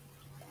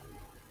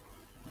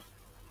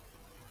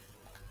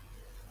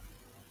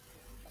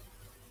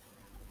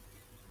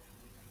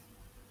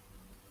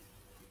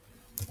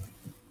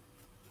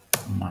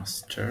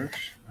master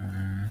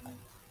and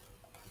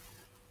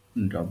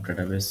drop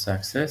database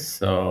success.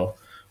 So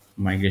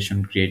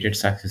migration created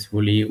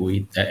successfully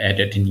with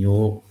added a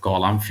new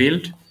column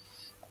field.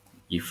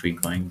 If we're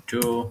going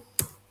to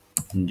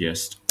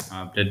just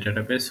update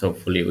database,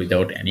 hopefully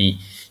without any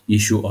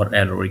issue or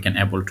error we can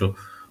able to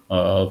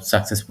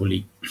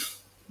successfully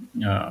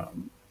uh,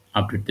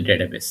 update the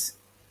database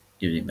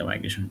using the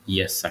migration.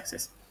 Yes,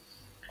 success.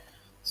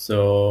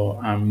 So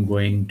I'm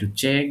going to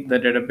check the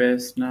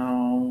database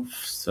now,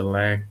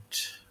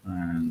 select,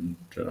 and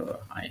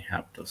I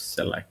have to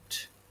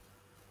select,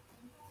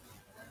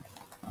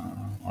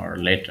 or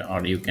later,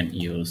 or you can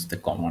use the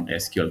command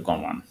SQL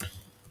command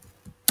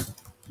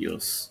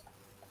use.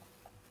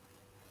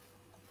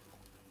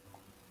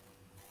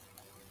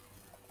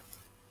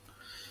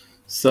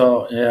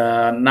 So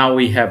now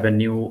we have a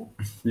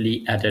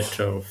newly added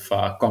of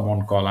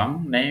common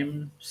column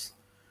names,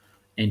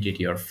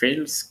 entity or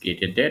fields,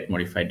 created date,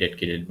 modified date,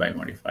 created by,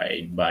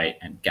 modified by,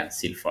 and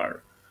cancel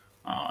for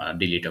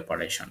delete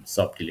operation,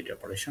 soft delete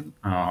operation.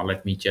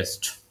 Let me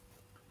just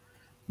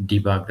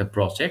debug the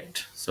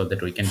project so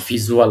that we can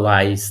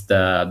visualize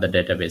the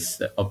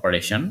database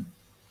operation,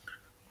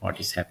 what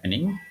is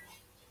happening.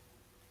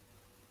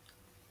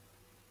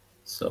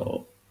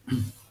 So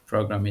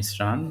program is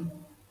run.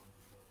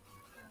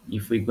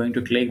 If we're going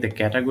to click the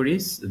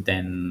categories,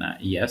 then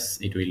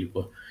yes, it will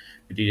go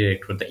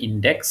redirect to the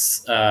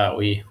index.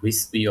 We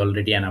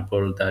already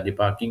enabled the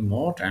debugging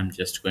mode. I'm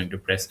just going to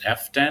press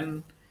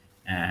F10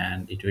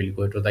 and it will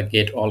go to the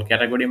get all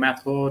category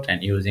method,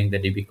 and using the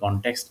db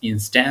context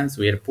instance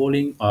we are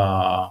pulling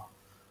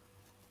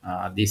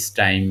this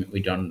time we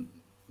don't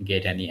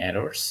get any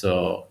errors.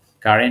 So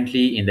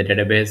currently in the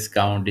database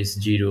count is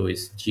zero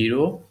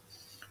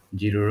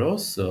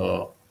rows.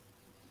 So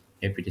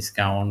if it is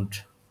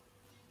count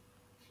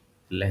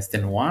less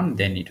than one,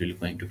 then it will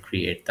going to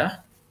create the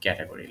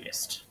category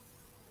list.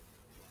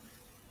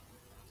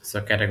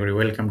 So category,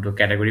 welcome to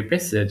category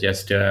page.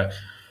 Just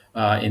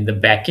in the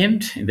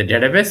backend in the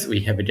database we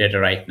have a data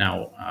right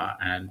now,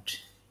 and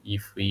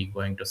if we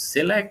going to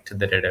select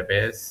the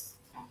database,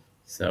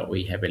 so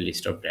we have a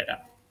list of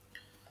data.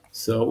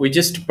 So we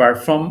just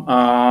perform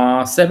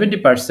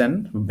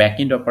 70%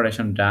 backend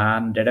operation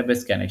done,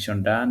 database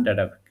connection done,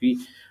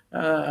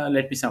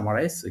 let me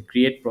summarize.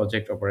 Create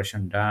project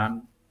operation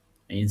done,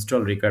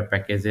 install required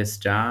packages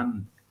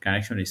done,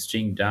 connection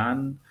string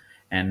done,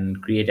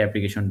 and create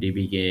application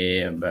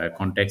dbk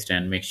context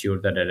and make sure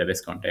the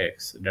database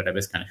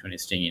connection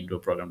string into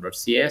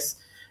program.cs,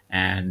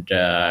 and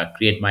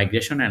create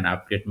migration and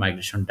upgrade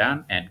migration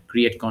done, and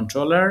create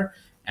controller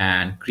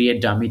and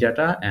create dummy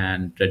data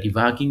and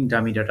debugging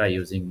dummy data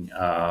using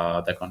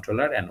the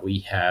controller, and we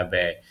have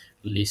a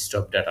list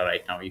of data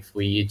right now. If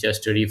we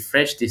just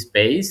refresh this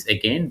page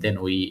again,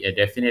 then we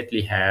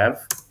definitely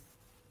have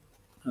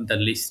the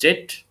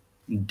listed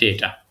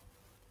data.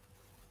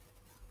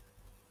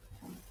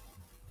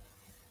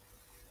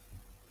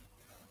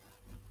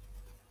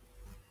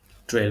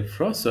 12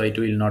 rows, so it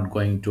will not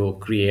going to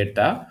create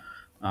the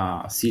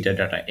CETA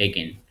data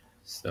again.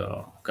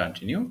 So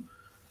continue.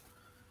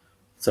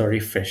 So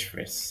refresh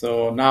page.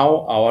 So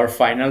now our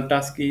final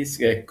task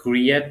is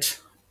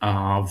create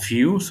a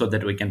view so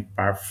that we can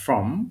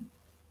perform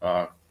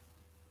uh,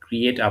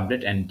 create,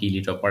 update, and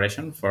delete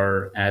operation.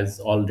 For as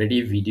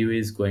already video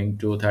is going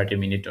to 30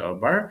 minutes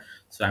over,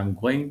 so I'm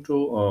going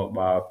to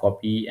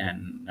copy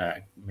and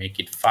make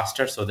it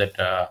faster so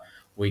that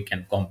we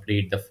can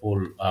complete the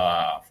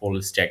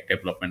full stack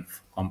development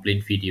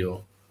complete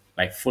video,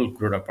 like full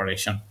CRUD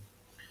operation.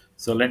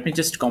 So let me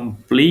just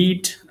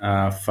complete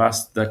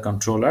first the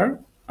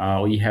controller.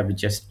 We have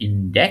just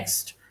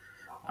indexed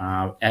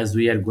as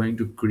we are going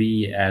to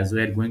create, as we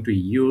are going to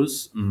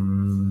use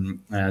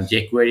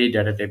jQuery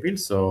data table.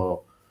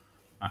 So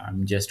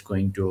I'm just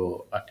going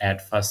to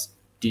add first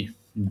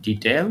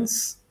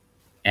details,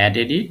 add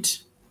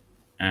edit,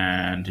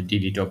 and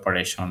delete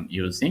operation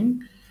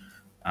using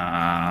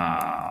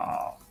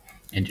uh,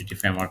 entity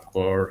framework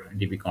core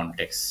DB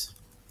context.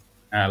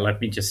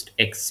 Let me just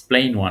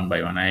explain one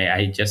by one.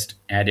 I just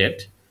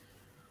added.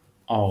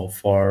 Oh,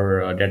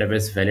 for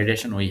database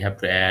validation, we have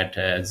to add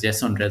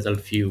JSON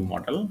result view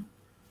model.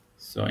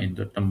 So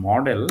into the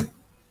model,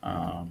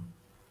 um,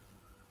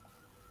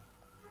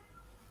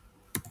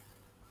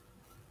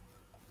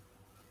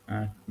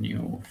 add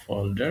new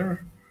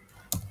folder,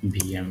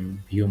 VM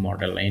view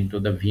model. Into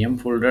the VM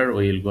folder,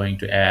 we are going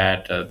to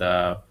add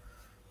the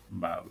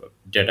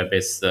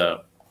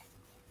database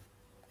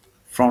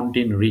front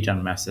end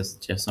return message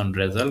JSON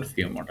result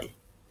view model.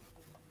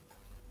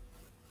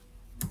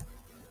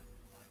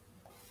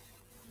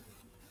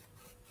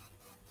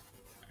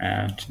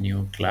 Add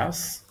new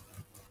class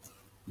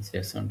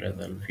JSON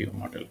result view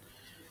model.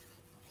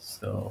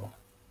 So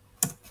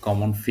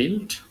common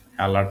field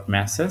alert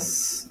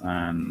message,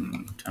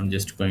 and I'm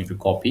just going to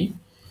copy.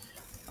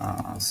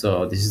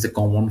 So this is the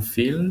common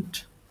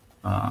field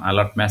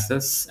alert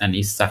message and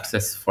is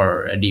success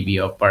for a DB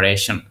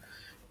operation.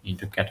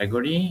 Into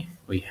category,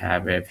 we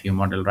have a view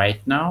model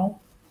right now.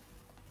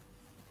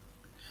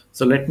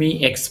 So let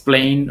me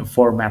explain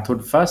for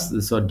method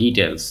first. So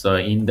details. So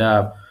in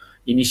the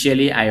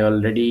initially I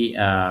already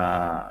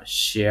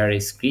share a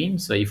screen.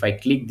 So if I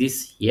click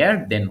this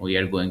here, then we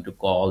are going to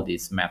call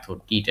this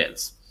method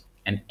details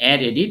and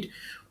add edit.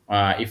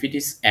 If it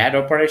is add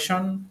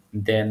operation,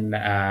 then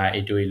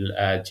it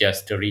will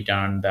just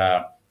return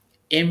the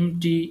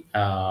empty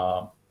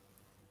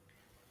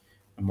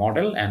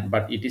model, and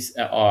but it is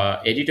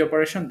edit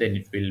operation, then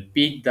it will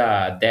pick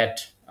the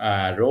that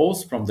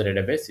rows from the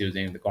database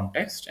using the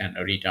context and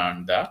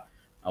return the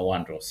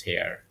one rows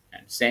here.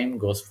 And same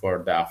goes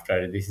for the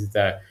after. This is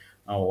the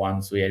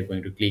once we are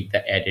going to click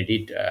the add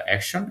edit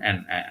action,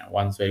 and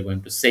once we are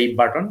going to save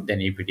button, then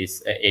if it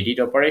is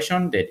edit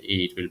operation, then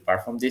it will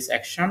perform this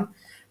action.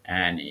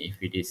 And if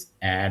it is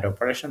add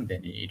operation,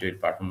 then it will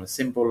perform a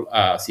simple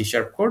C#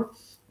 code.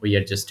 We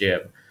are just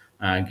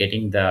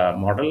getting the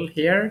model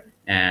here,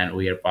 and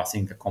we are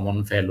passing the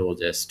common value,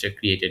 just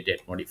created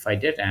date,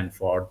 modified date. And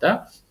for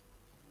the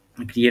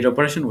create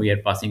operation, we are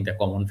passing the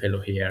common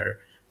value here,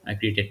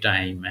 created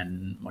time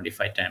and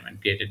modified time and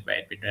created by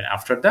it.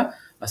 After the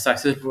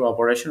successful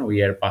operation,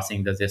 we are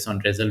passing the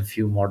JSON result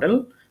view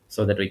model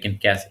so that we can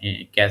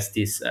catch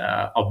this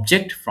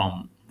object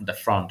from the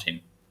front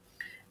end.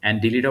 And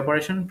delete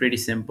operation, pretty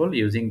simple.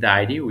 Using the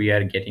id, we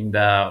are getting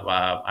the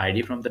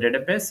id from the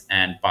database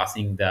and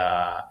passing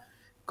the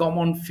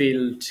common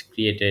field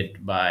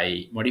created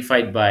by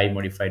modified by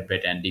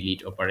and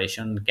delete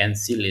operation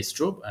cancel is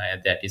true.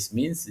 That is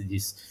means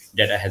this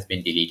data has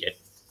been deleted.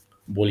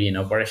 Boolean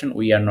operation,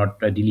 we are not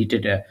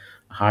deleted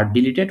hard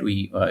deleted.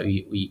 We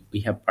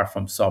have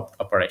performed soft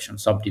operation,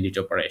 soft delete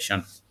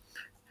operation.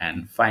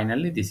 And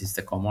finally, this is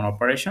the common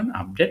operation,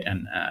 update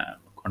and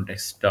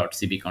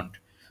context.cbcont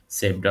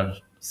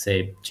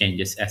save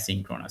changes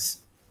asynchronous.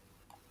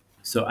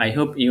 So I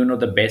hope you know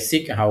the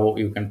basic how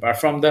you can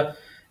perform the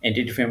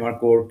entity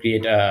framework or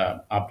create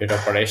a update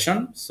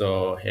operation.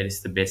 So here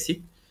is the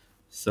basic.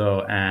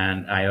 So,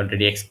 and I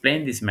already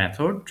explained this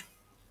method.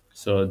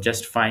 So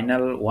just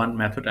final one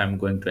method I'm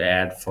going to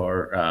add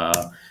for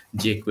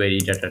jQuery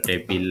data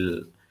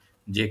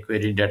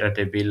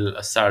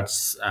table, search,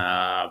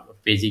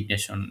 page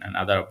ignition and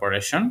other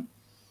operation,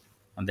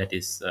 and that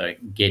is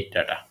get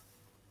data.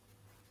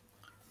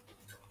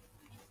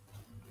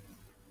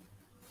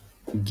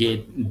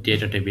 Get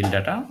data table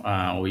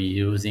data. We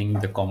using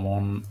the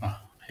common.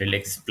 I'll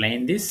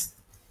explain this.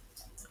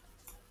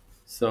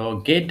 So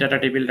get data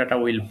table data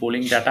will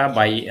pulling data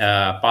by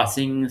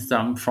passing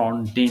some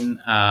front end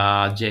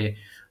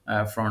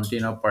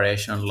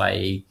operation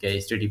like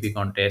HTTP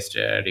contest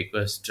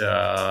request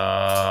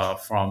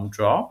from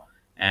draw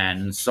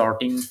and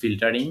sorting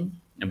filtering.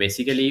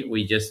 Basically,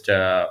 we just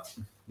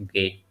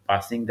get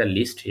passing the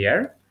list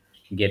here,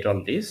 get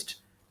all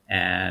list,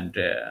 and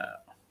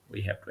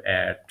we have to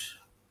add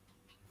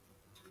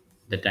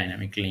the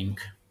dynamic link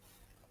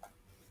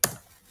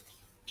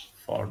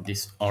for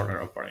this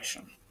order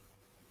operation.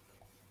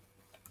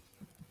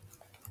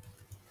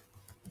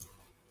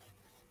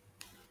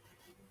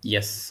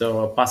 Yes,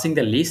 so passing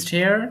the list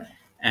here,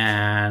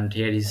 and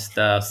here is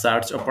the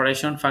search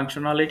operation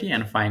functionality,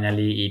 and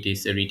finally it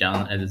is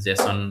written as a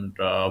JSON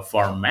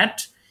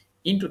format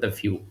into the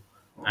view.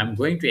 I'm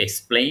going to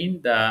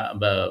explain the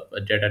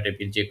data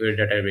table, jQuery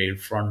data table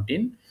front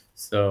end.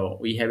 So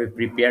we have a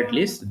prepared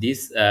list.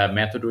 This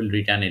method will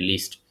return a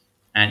list,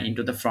 and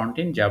into the front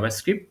end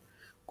JavaScript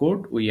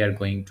code, we are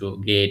going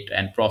to get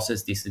and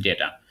process this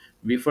data.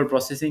 Before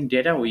processing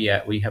data, we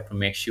have to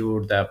make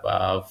sure the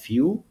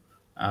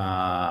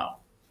uh,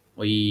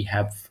 we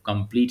have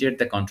completed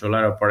the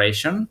controller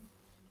operation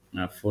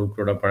full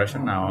CRUD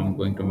operation. Now I'm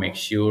going to make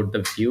sure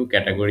the view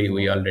category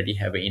we already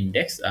have an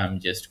index. I'm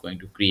just going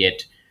to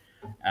create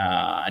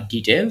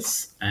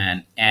details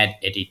and add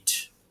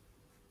edit.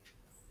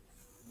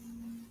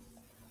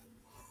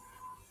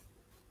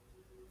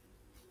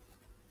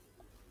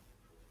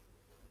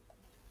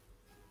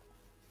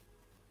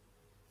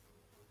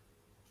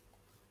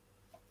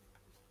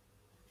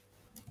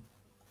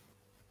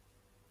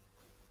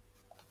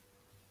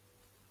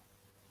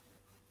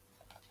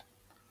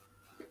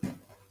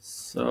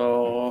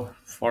 So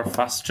for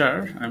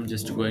faster, I'm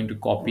just going to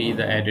copy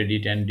the add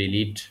edit and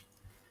delete.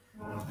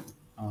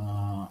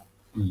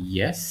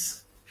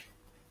 Yes.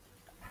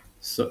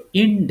 So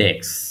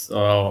index,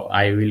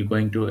 I will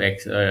going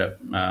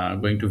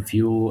to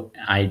view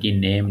ID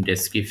name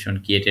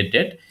description created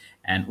date,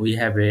 and we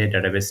have a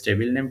database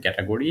table name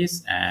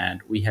categories,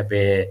 and we have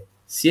a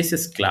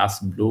CSS class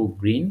blue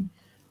green.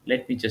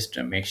 Let me just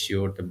make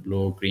sure the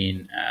blue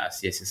green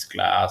CSS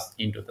class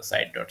into the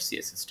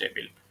site.css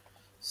table,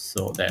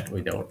 so that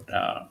without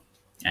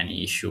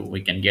any issue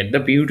we can get the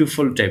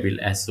beautiful table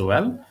as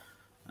well.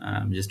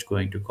 I'm just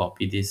going to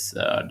copy this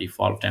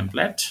default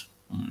template,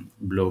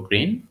 blue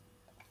green.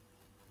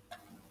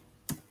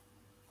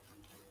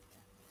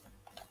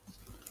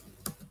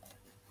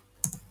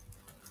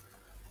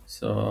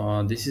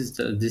 So this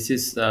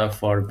is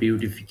for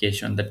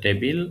beautification the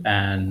table,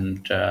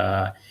 and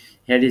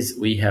here is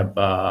we have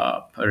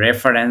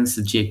reference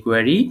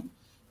jQuery,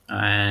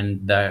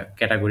 and the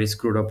categories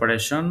CRUD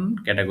operation,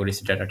 categories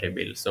data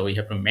table. So we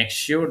have to make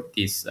sure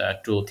these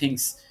two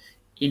things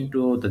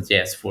into the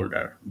JS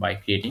folder by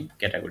creating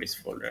categories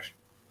folder.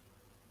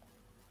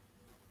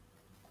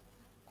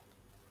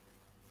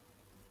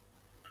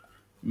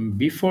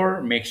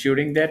 Before make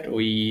suring that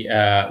we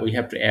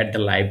have to add the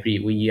library.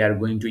 We are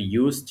going to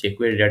use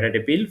jQuery data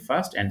table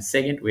first, and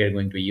second we are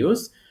going to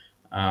use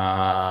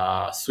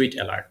sweet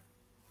alert.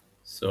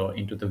 So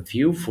into the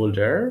view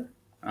folder,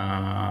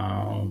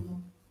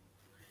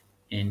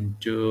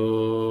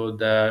 into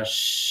the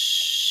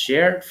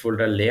shared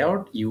folder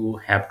layout, you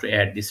have to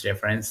add this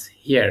reference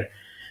here,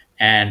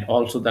 and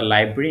also the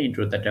library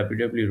into the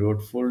www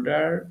root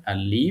folder,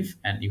 leave,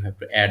 and you have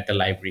to add the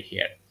library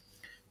here.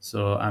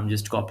 So I'm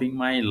just copying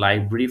my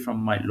library from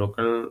my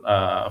local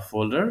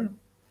folder,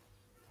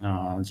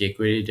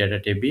 jQuery data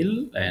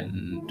table,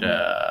 and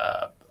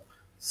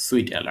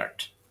sweet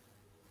alert.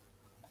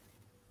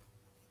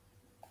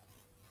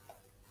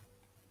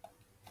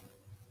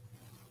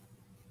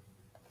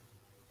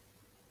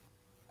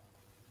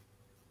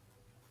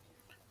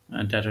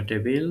 Data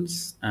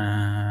tables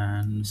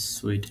and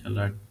sweet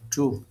alert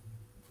 2.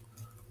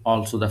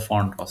 Also the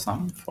font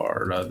awesome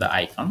for the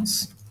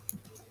icons.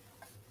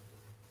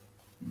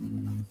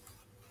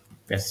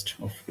 Best,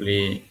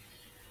 hopefully.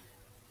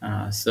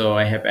 So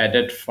I have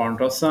added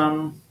font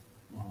awesome,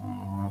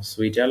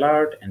 sweet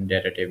alert, and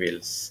data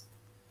tables.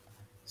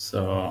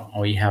 So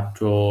we have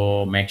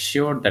to make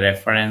sure the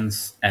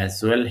reference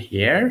as well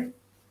here.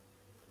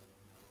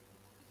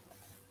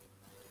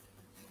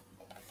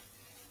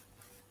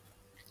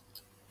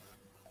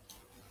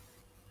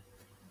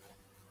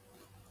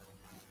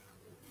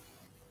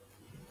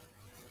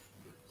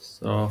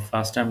 So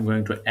first I'm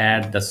going to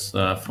add this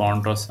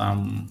font or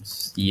some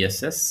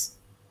CSS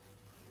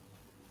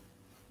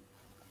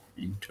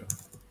into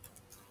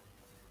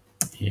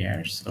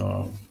here.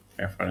 So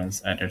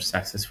reference added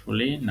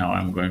successfully. Now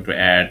I'm going to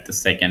add the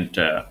second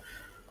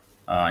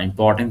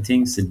important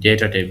things,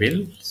 data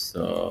table.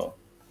 So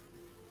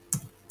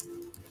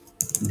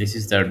this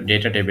is the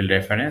data table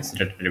reference,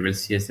 data table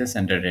CSS,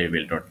 and data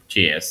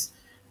table.js.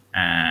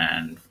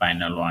 And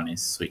final one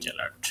is switch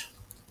alert.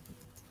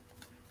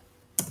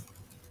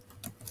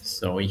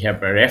 So we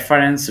have a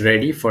reference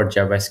ready for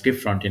JavaScript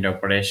front-end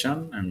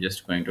operation. I'm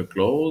just going to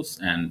close,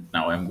 and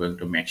now I'm going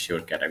to make sure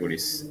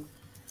categories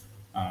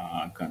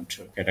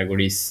control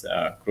categories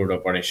CRUD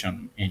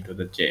operation into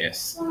the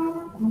JS.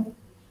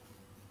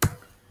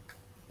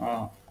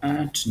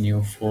 Add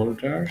new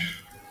folder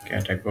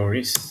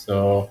categories.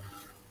 So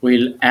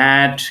we'll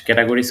add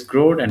categories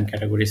CRUD and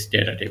categories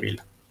data table.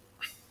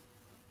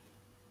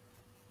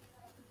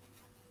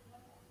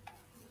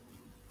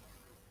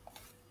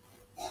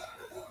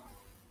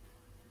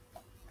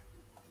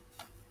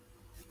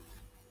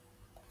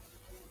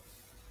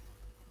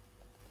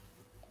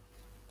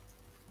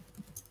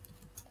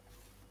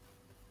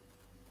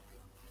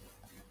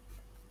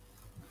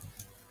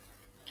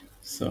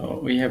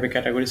 So we have a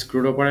category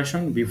CRUD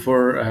operation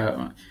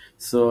before.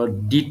 So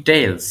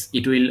details,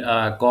 it will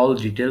call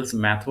details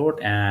method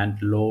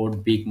and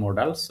load big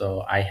model.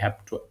 So I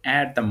have to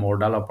add the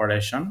model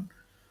operation.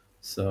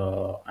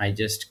 So I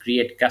just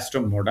create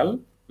custom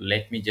model.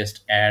 Let me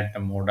just add the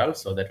model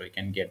so that we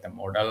can get the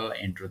model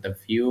into the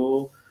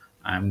view.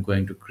 I'm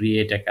going to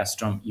create a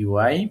custom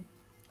UI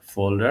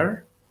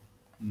folder,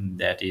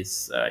 that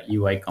is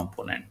UI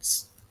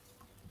components,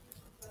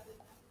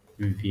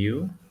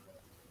 view,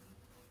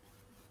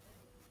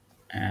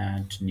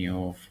 add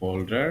new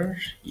folder,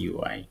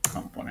 UI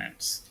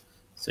components.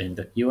 So in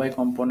the UI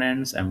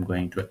components, I'm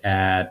going to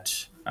add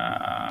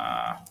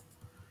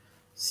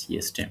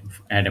CSTM,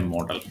 add a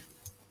model,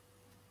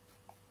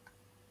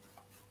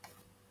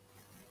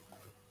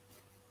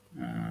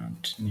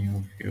 and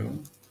new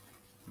view,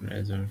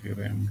 razor view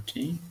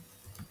empty,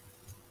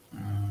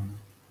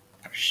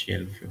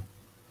 partial view.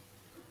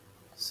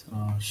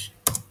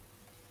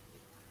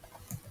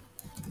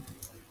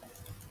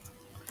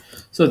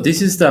 So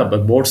this is the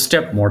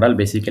bootstrap model.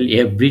 Basically,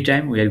 every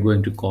time we are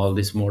going to call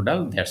this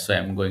model, that's why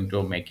I'm going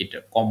to make it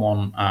a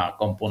common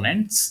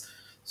components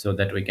so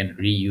that we can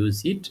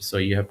reuse it. So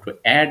you have to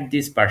add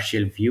this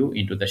partial view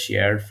into the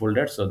shared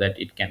folder so that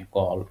it can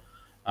call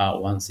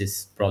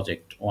once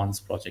project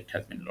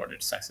has been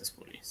loaded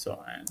successfully.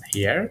 So and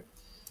here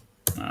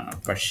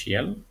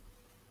partial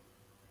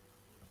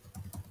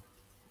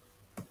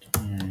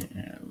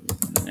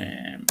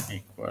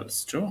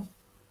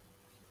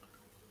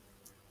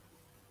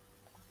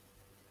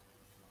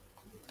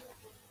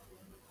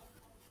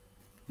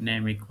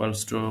name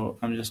equals to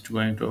I'm just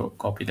going to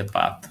copy the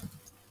path.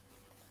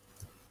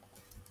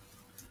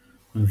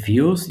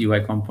 Views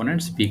UI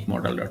components peak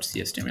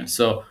model.cshtml.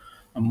 So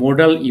a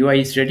model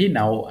UI is ready.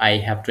 Now I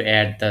have to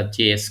add the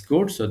JS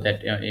code so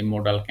that a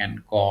model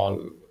can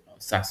call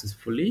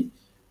successfully.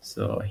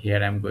 So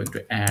here I'm going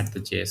to add the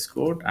JS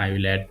code. I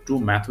will add two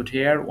method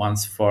here.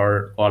 One's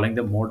for calling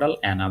the model,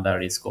 another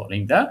is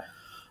calling the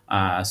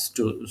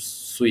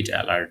suite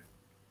alert.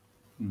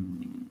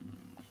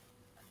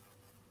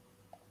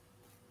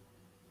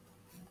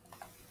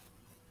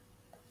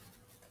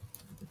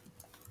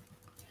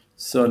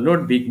 So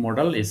load big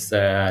model is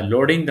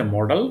loading the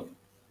model.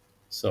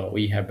 So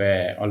we have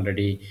a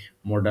already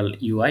model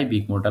UI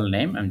big model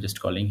name. I'm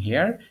just calling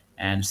here,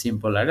 and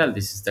simple alert.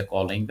 This is the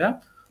calling the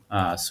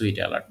suite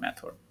alert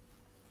method.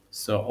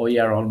 So we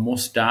are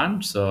almost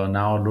done. So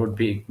now load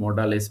big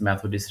model is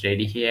method is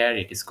ready here.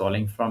 It is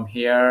calling from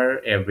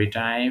here every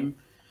time.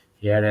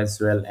 Here as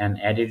well, an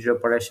edit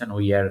operation.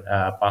 We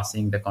are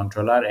passing the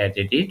controller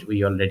edit it.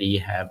 We already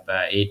have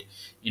it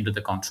into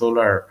the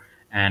controller,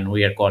 and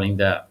we are calling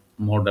the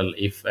model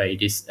if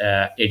it is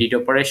edit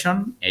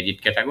operation,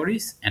 edit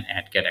categories, and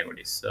add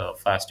categories. So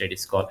first it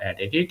is called add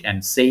edit,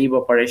 and save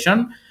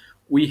operation.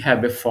 We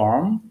have a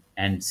form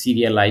and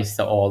serialize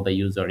all the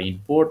user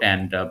input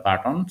and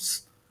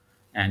buttons,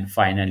 and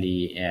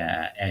finally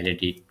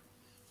added it.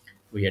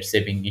 We are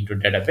saving into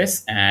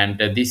database, and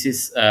this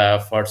is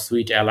for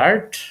suite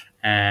alert,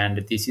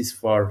 and this is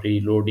for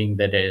reloading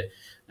the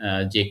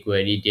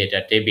jQuery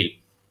data table.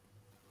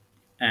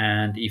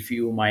 And if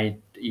you might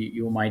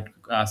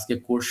ask a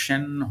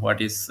question,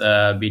 what is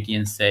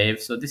btn save?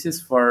 So this is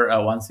for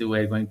once you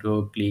are going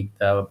to click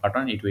the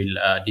button, it will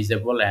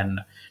disable and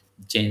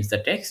change the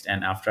text,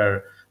 and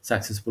after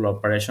successful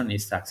operation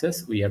is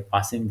success, we are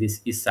passing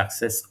this is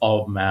success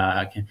of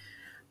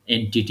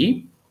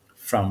entity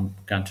from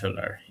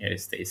controller. Here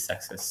is the is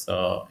success.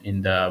 So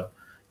in the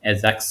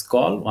ajax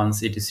call,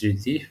 once it is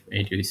received,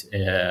 it is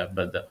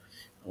but the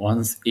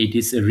once it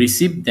is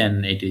received,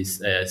 then it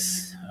is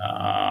as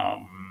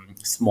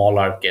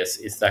smaller case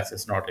is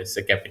success, not as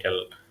a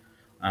capital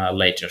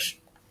later.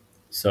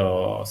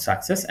 So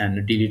success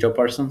and delete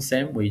operation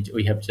same.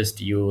 We have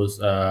just used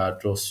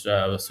those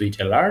switch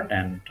alert,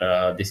 and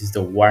this is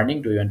the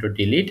warning. Do you want to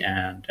delete?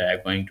 And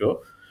going to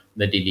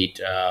the delete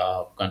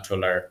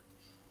controller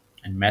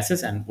and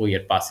message, and we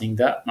are passing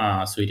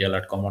the switch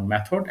alert command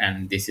method,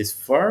 and this is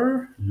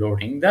for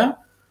loading the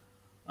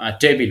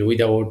table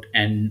without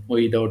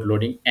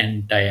loading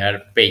entire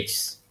page.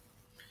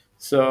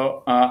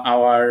 So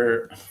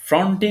our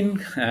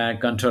front-end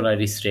controller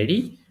is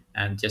ready,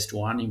 and just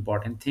one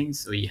important thing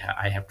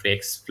I have to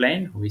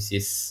explain, which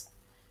is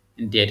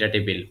data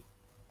table.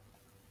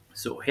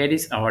 So here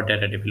is our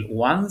data table.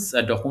 Once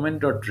a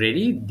document dot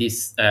ready,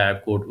 this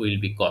code will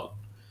be called.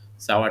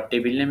 So our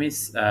table name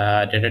is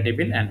data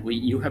table, and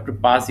you have to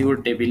pass your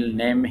table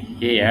name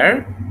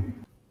here.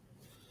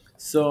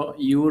 So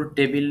your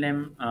table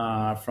name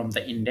from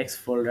the index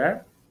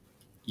folder,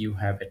 you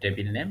have a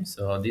table name.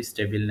 So this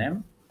table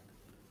name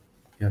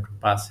you have to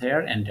pass here,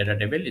 and data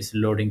table is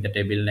loading the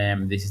table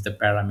name. This is the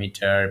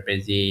parameter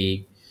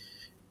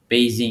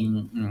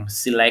paging,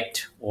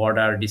 select,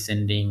 order,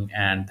 descending,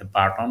 and the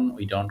button.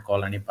 We don't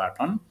call any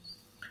button.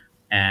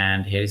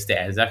 And here is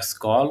the ajax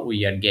call.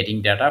 We are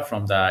getting data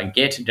from the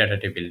get data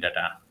table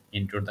data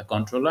into the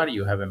controller.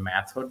 You have a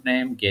method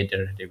name get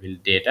data table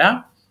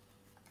data.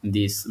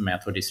 This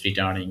method is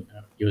returning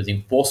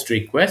using post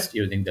request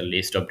using the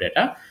list of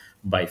data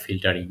by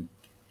filtering.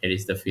 Here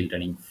is the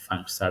filtering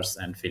functions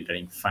and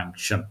filtering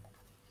function.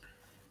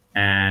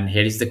 And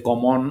here is the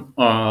common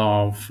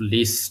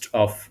list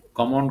of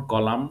common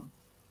column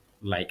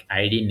like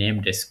id,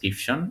 name,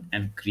 description,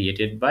 and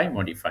created by,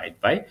 modified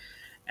by.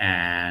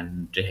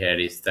 And here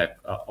is the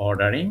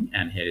ordering,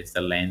 and here is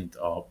the length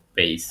of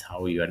page,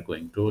 how you are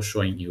going to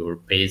showing your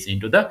page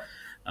into the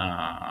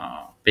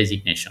page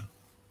ignition.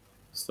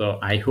 So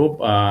I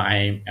hope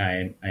I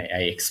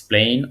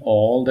explain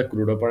all the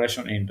CRUD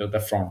operation into the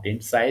front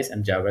end size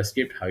and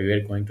JavaScript, how you are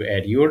going to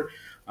add your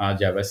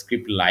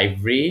JavaScript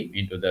library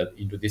into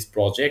this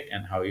project,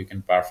 and how you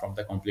can perform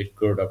the complete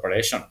CRUD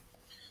operation.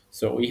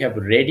 So we have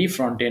ready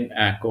front-end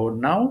code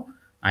now.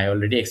 I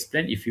already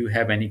explained. If you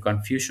have any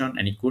confusion,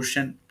 any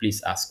question,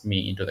 please ask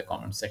me into the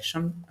comment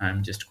section.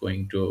 I'm just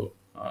going to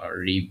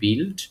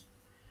rebuild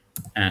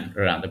and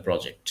run the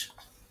project.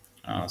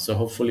 So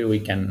hopefully we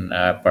can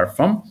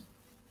perform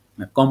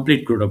a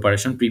complete CRUD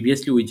operation.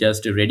 Previously, we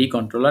just ready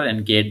controller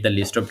and get the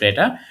list of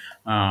data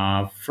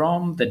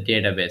from the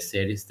database.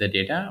 Here is the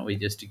data. We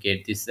just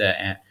get this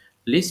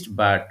list,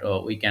 but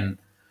we can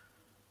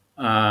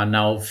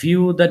now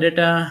view the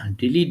data,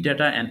 delete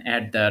data, and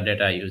add the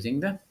data using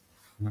the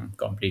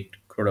complete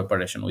CRUD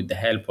operation with the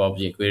help of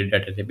jQuery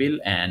data table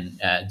and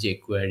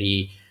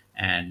jQuery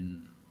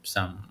and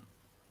some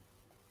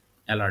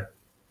alert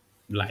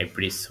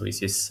libraries,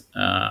 which is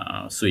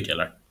Sweet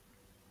Alert.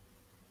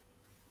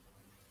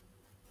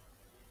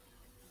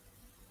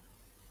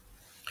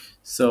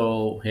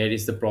 So here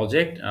is the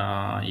project.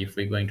 If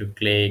we're going to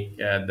click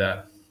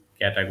the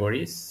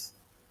categories,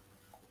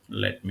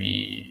 let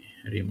me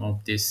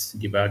remove this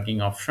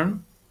debugging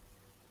option.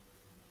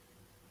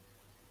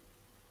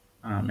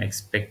 I'm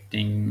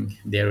expecting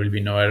there will be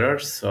no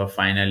errors. So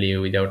finally,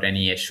 without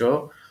any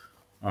issue,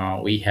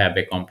 we have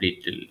a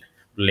complete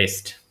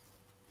list.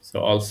 So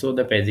also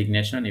the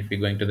designation, if we're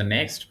going to the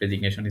next,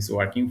 designation is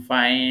working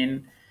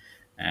fine.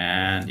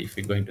 And if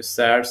we're going to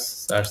search,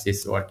 search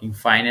is working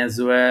fine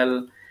as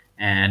well.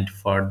 And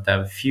for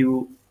the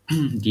view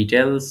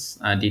details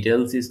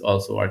is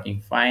also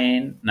working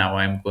fine. Now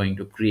I'm going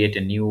to create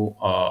a new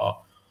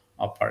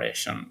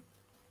operation.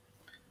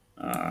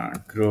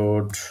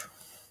 CRUD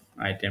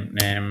item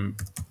name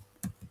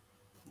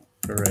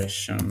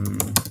operation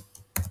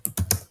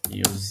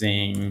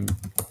using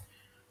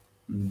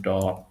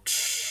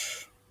 .NET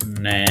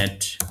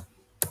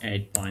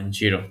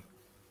 8.0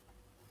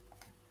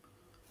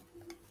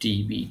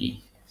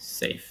 TBD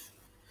save.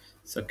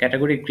 So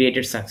category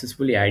created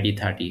successfully, ID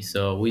 30.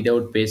 So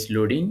without base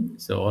loading,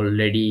 so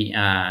already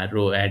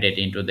row added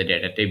into the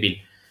data table.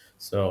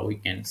 So we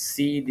can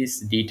see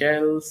these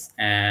details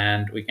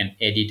and we can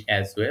edit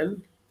as well.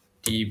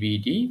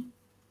 TBD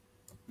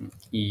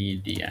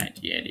edit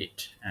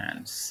edit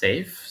and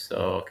save.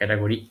 So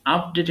category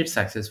updated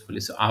successfully.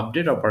 So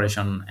update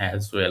operation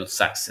as well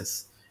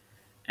success.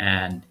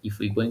 And if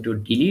we're going to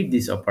delete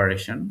this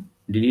operation,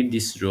 delete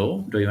this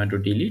row, do you want to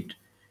delete?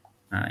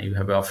 You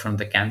have an option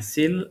the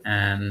cancel,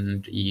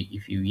 and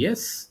if you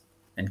yes,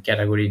 then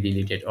category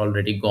deleted,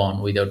 already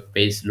gone without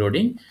page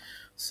loading.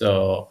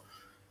 So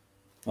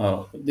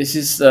this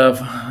is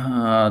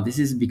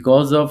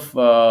because of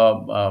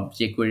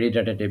jQuery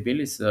data table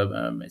is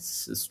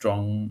it's a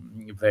strong,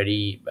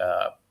 very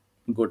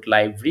good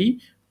library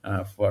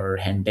for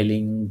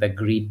handling the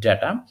grid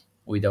data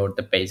without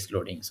the page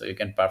loading. So you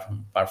can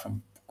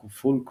perform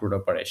full CRUD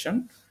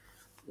operation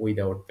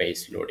without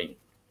page loading.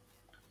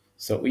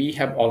 So we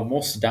have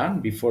almost done.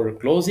 Before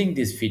closing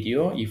this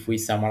video, if we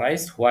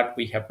summarize what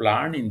we have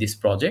learned in this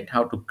project,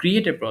 how to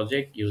create a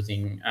project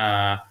using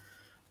 .NET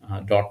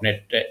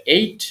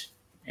 8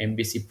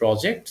 MVC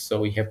project. So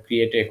we have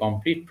created a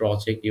complete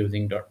project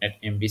using .NET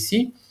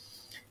MVC,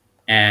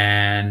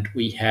 and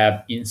we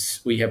have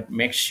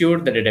make sure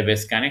the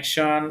database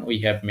connection. We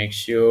have make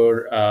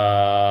sure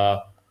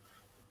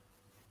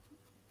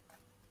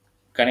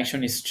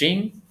connection is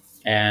string,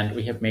 and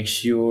we have make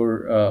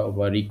sure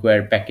we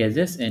require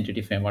packages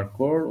entity framework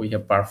core. We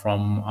have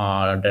perform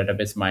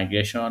database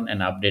migration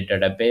and update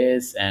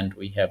database, and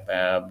we have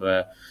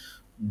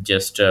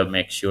just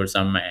make sure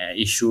some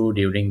issue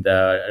during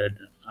the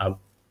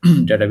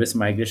database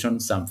migration,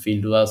 some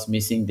field was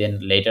missing, then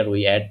later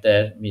we add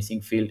the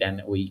missing field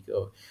and we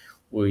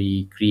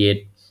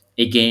create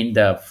again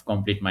the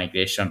complete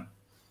migration.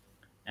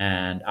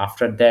 And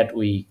after that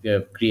we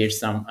create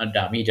some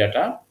dummy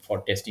data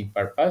for testing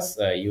purpose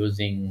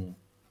using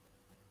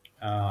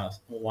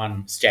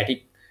one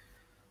static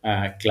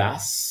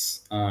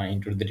class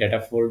into the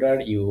data folder.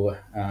 You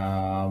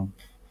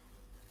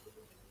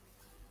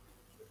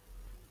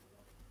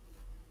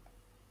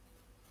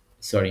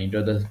sorry,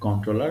 into the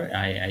controller,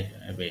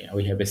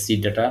 we have a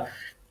seed data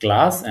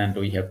class, and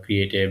we have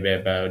created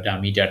a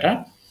dummy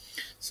data.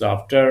 So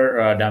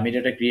after dummy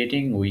data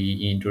creating,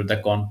 we into the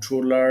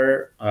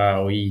controller,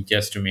 we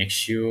just make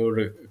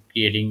sure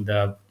creating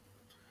the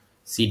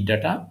seed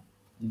data,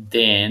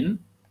 then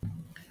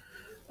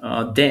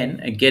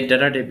get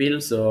data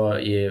table. So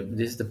yeah,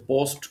 this is the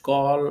post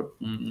call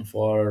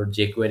for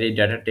jQuery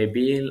data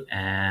table,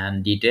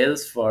 and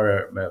details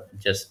for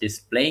just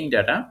displaying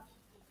data.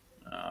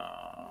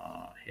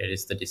 Here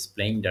is the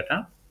displaying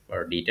data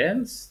for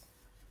details.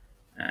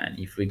 And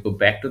if we go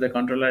back to the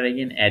controller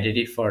again, edit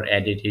it for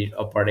edited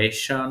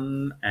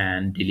operation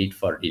and delete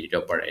for delete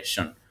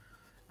operation.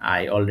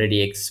 I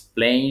already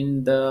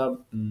explained the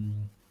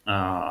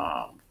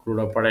CRUD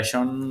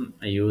operation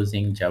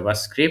using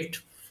JavaScript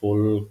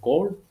full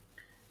code,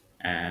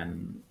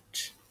 and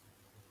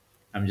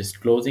I'm just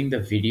closing the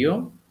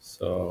video.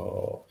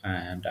 So,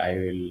 and I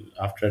will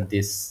after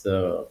this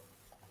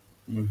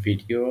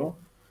video,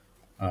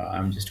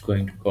 I'm just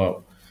going to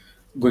go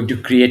going to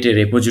create a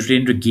repository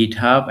into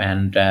GitHub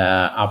and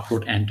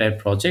upload entire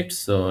project.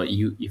 So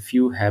if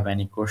you have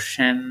any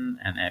question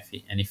and if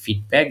any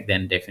feedback,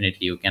 then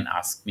definitely you can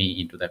ask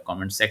me into the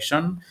comment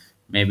section.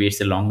 Maybe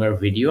it's a longer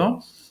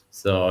video.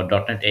 So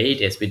 .NET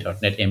 8,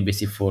 ASP.NET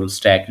MVC Full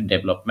Stack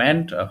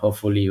Development.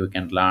 Hopefully you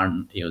can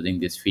learn using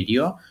this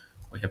video.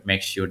 We have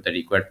make sure the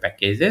required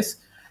packages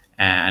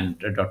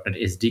and .NET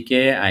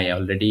SDK. I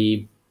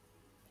already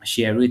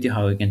share with you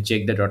how you can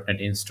check the .NET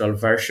install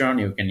version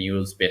you can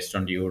use based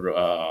on your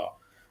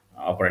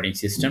operating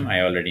system.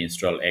 I already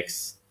installed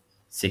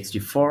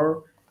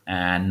x64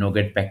 and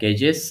NuGet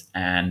packages,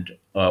 and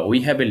we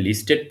have a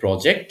listed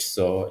project.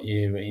 So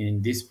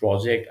in this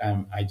project,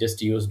 I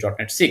just use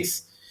 .NET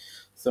 6.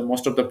 So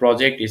most of the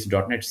project is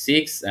 .NET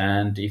 6,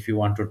 and if you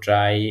want to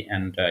try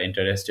and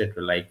interested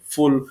like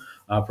full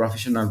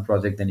professional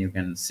project, then you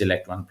can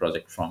select one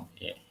project from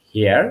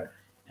here,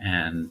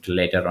 and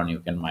later on you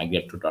can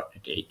migrate to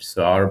 .NET 8.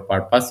 So our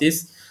purpose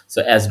is,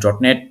 so as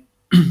 .NET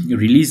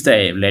release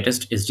the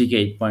latest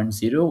SDK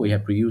 8.0, we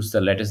have to use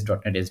the latest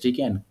 .NET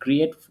SDK and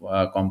create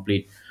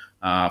complete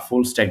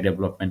full stack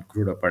development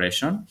CRUD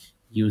operation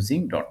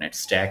using .NET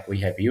Stack. We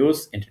have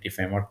used Entity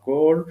Framework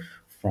Core.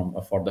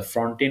 For the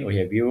front end, we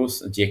have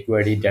used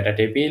jQuery data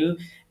table,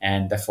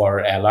 and for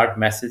alert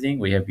messaging,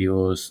 we have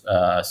used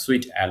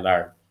Sweet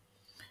Alert.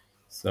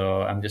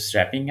 So I'm just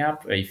wrapping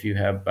up. If you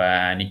have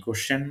any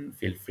question,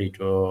 feel free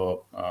to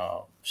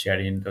share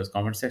in those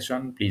comment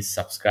section. Please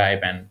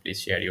subscribe and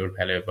please share your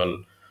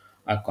valuable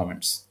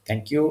comments.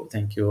 Thank you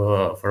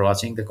for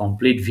watching the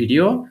complete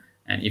video.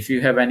 And if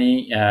you have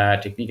any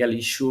technical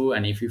issue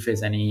and if you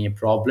face any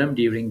problem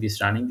during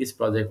this running this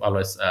project,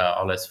 always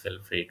feel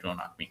free to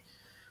knock me.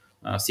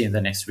 See you in the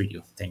next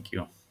video. Thank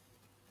you.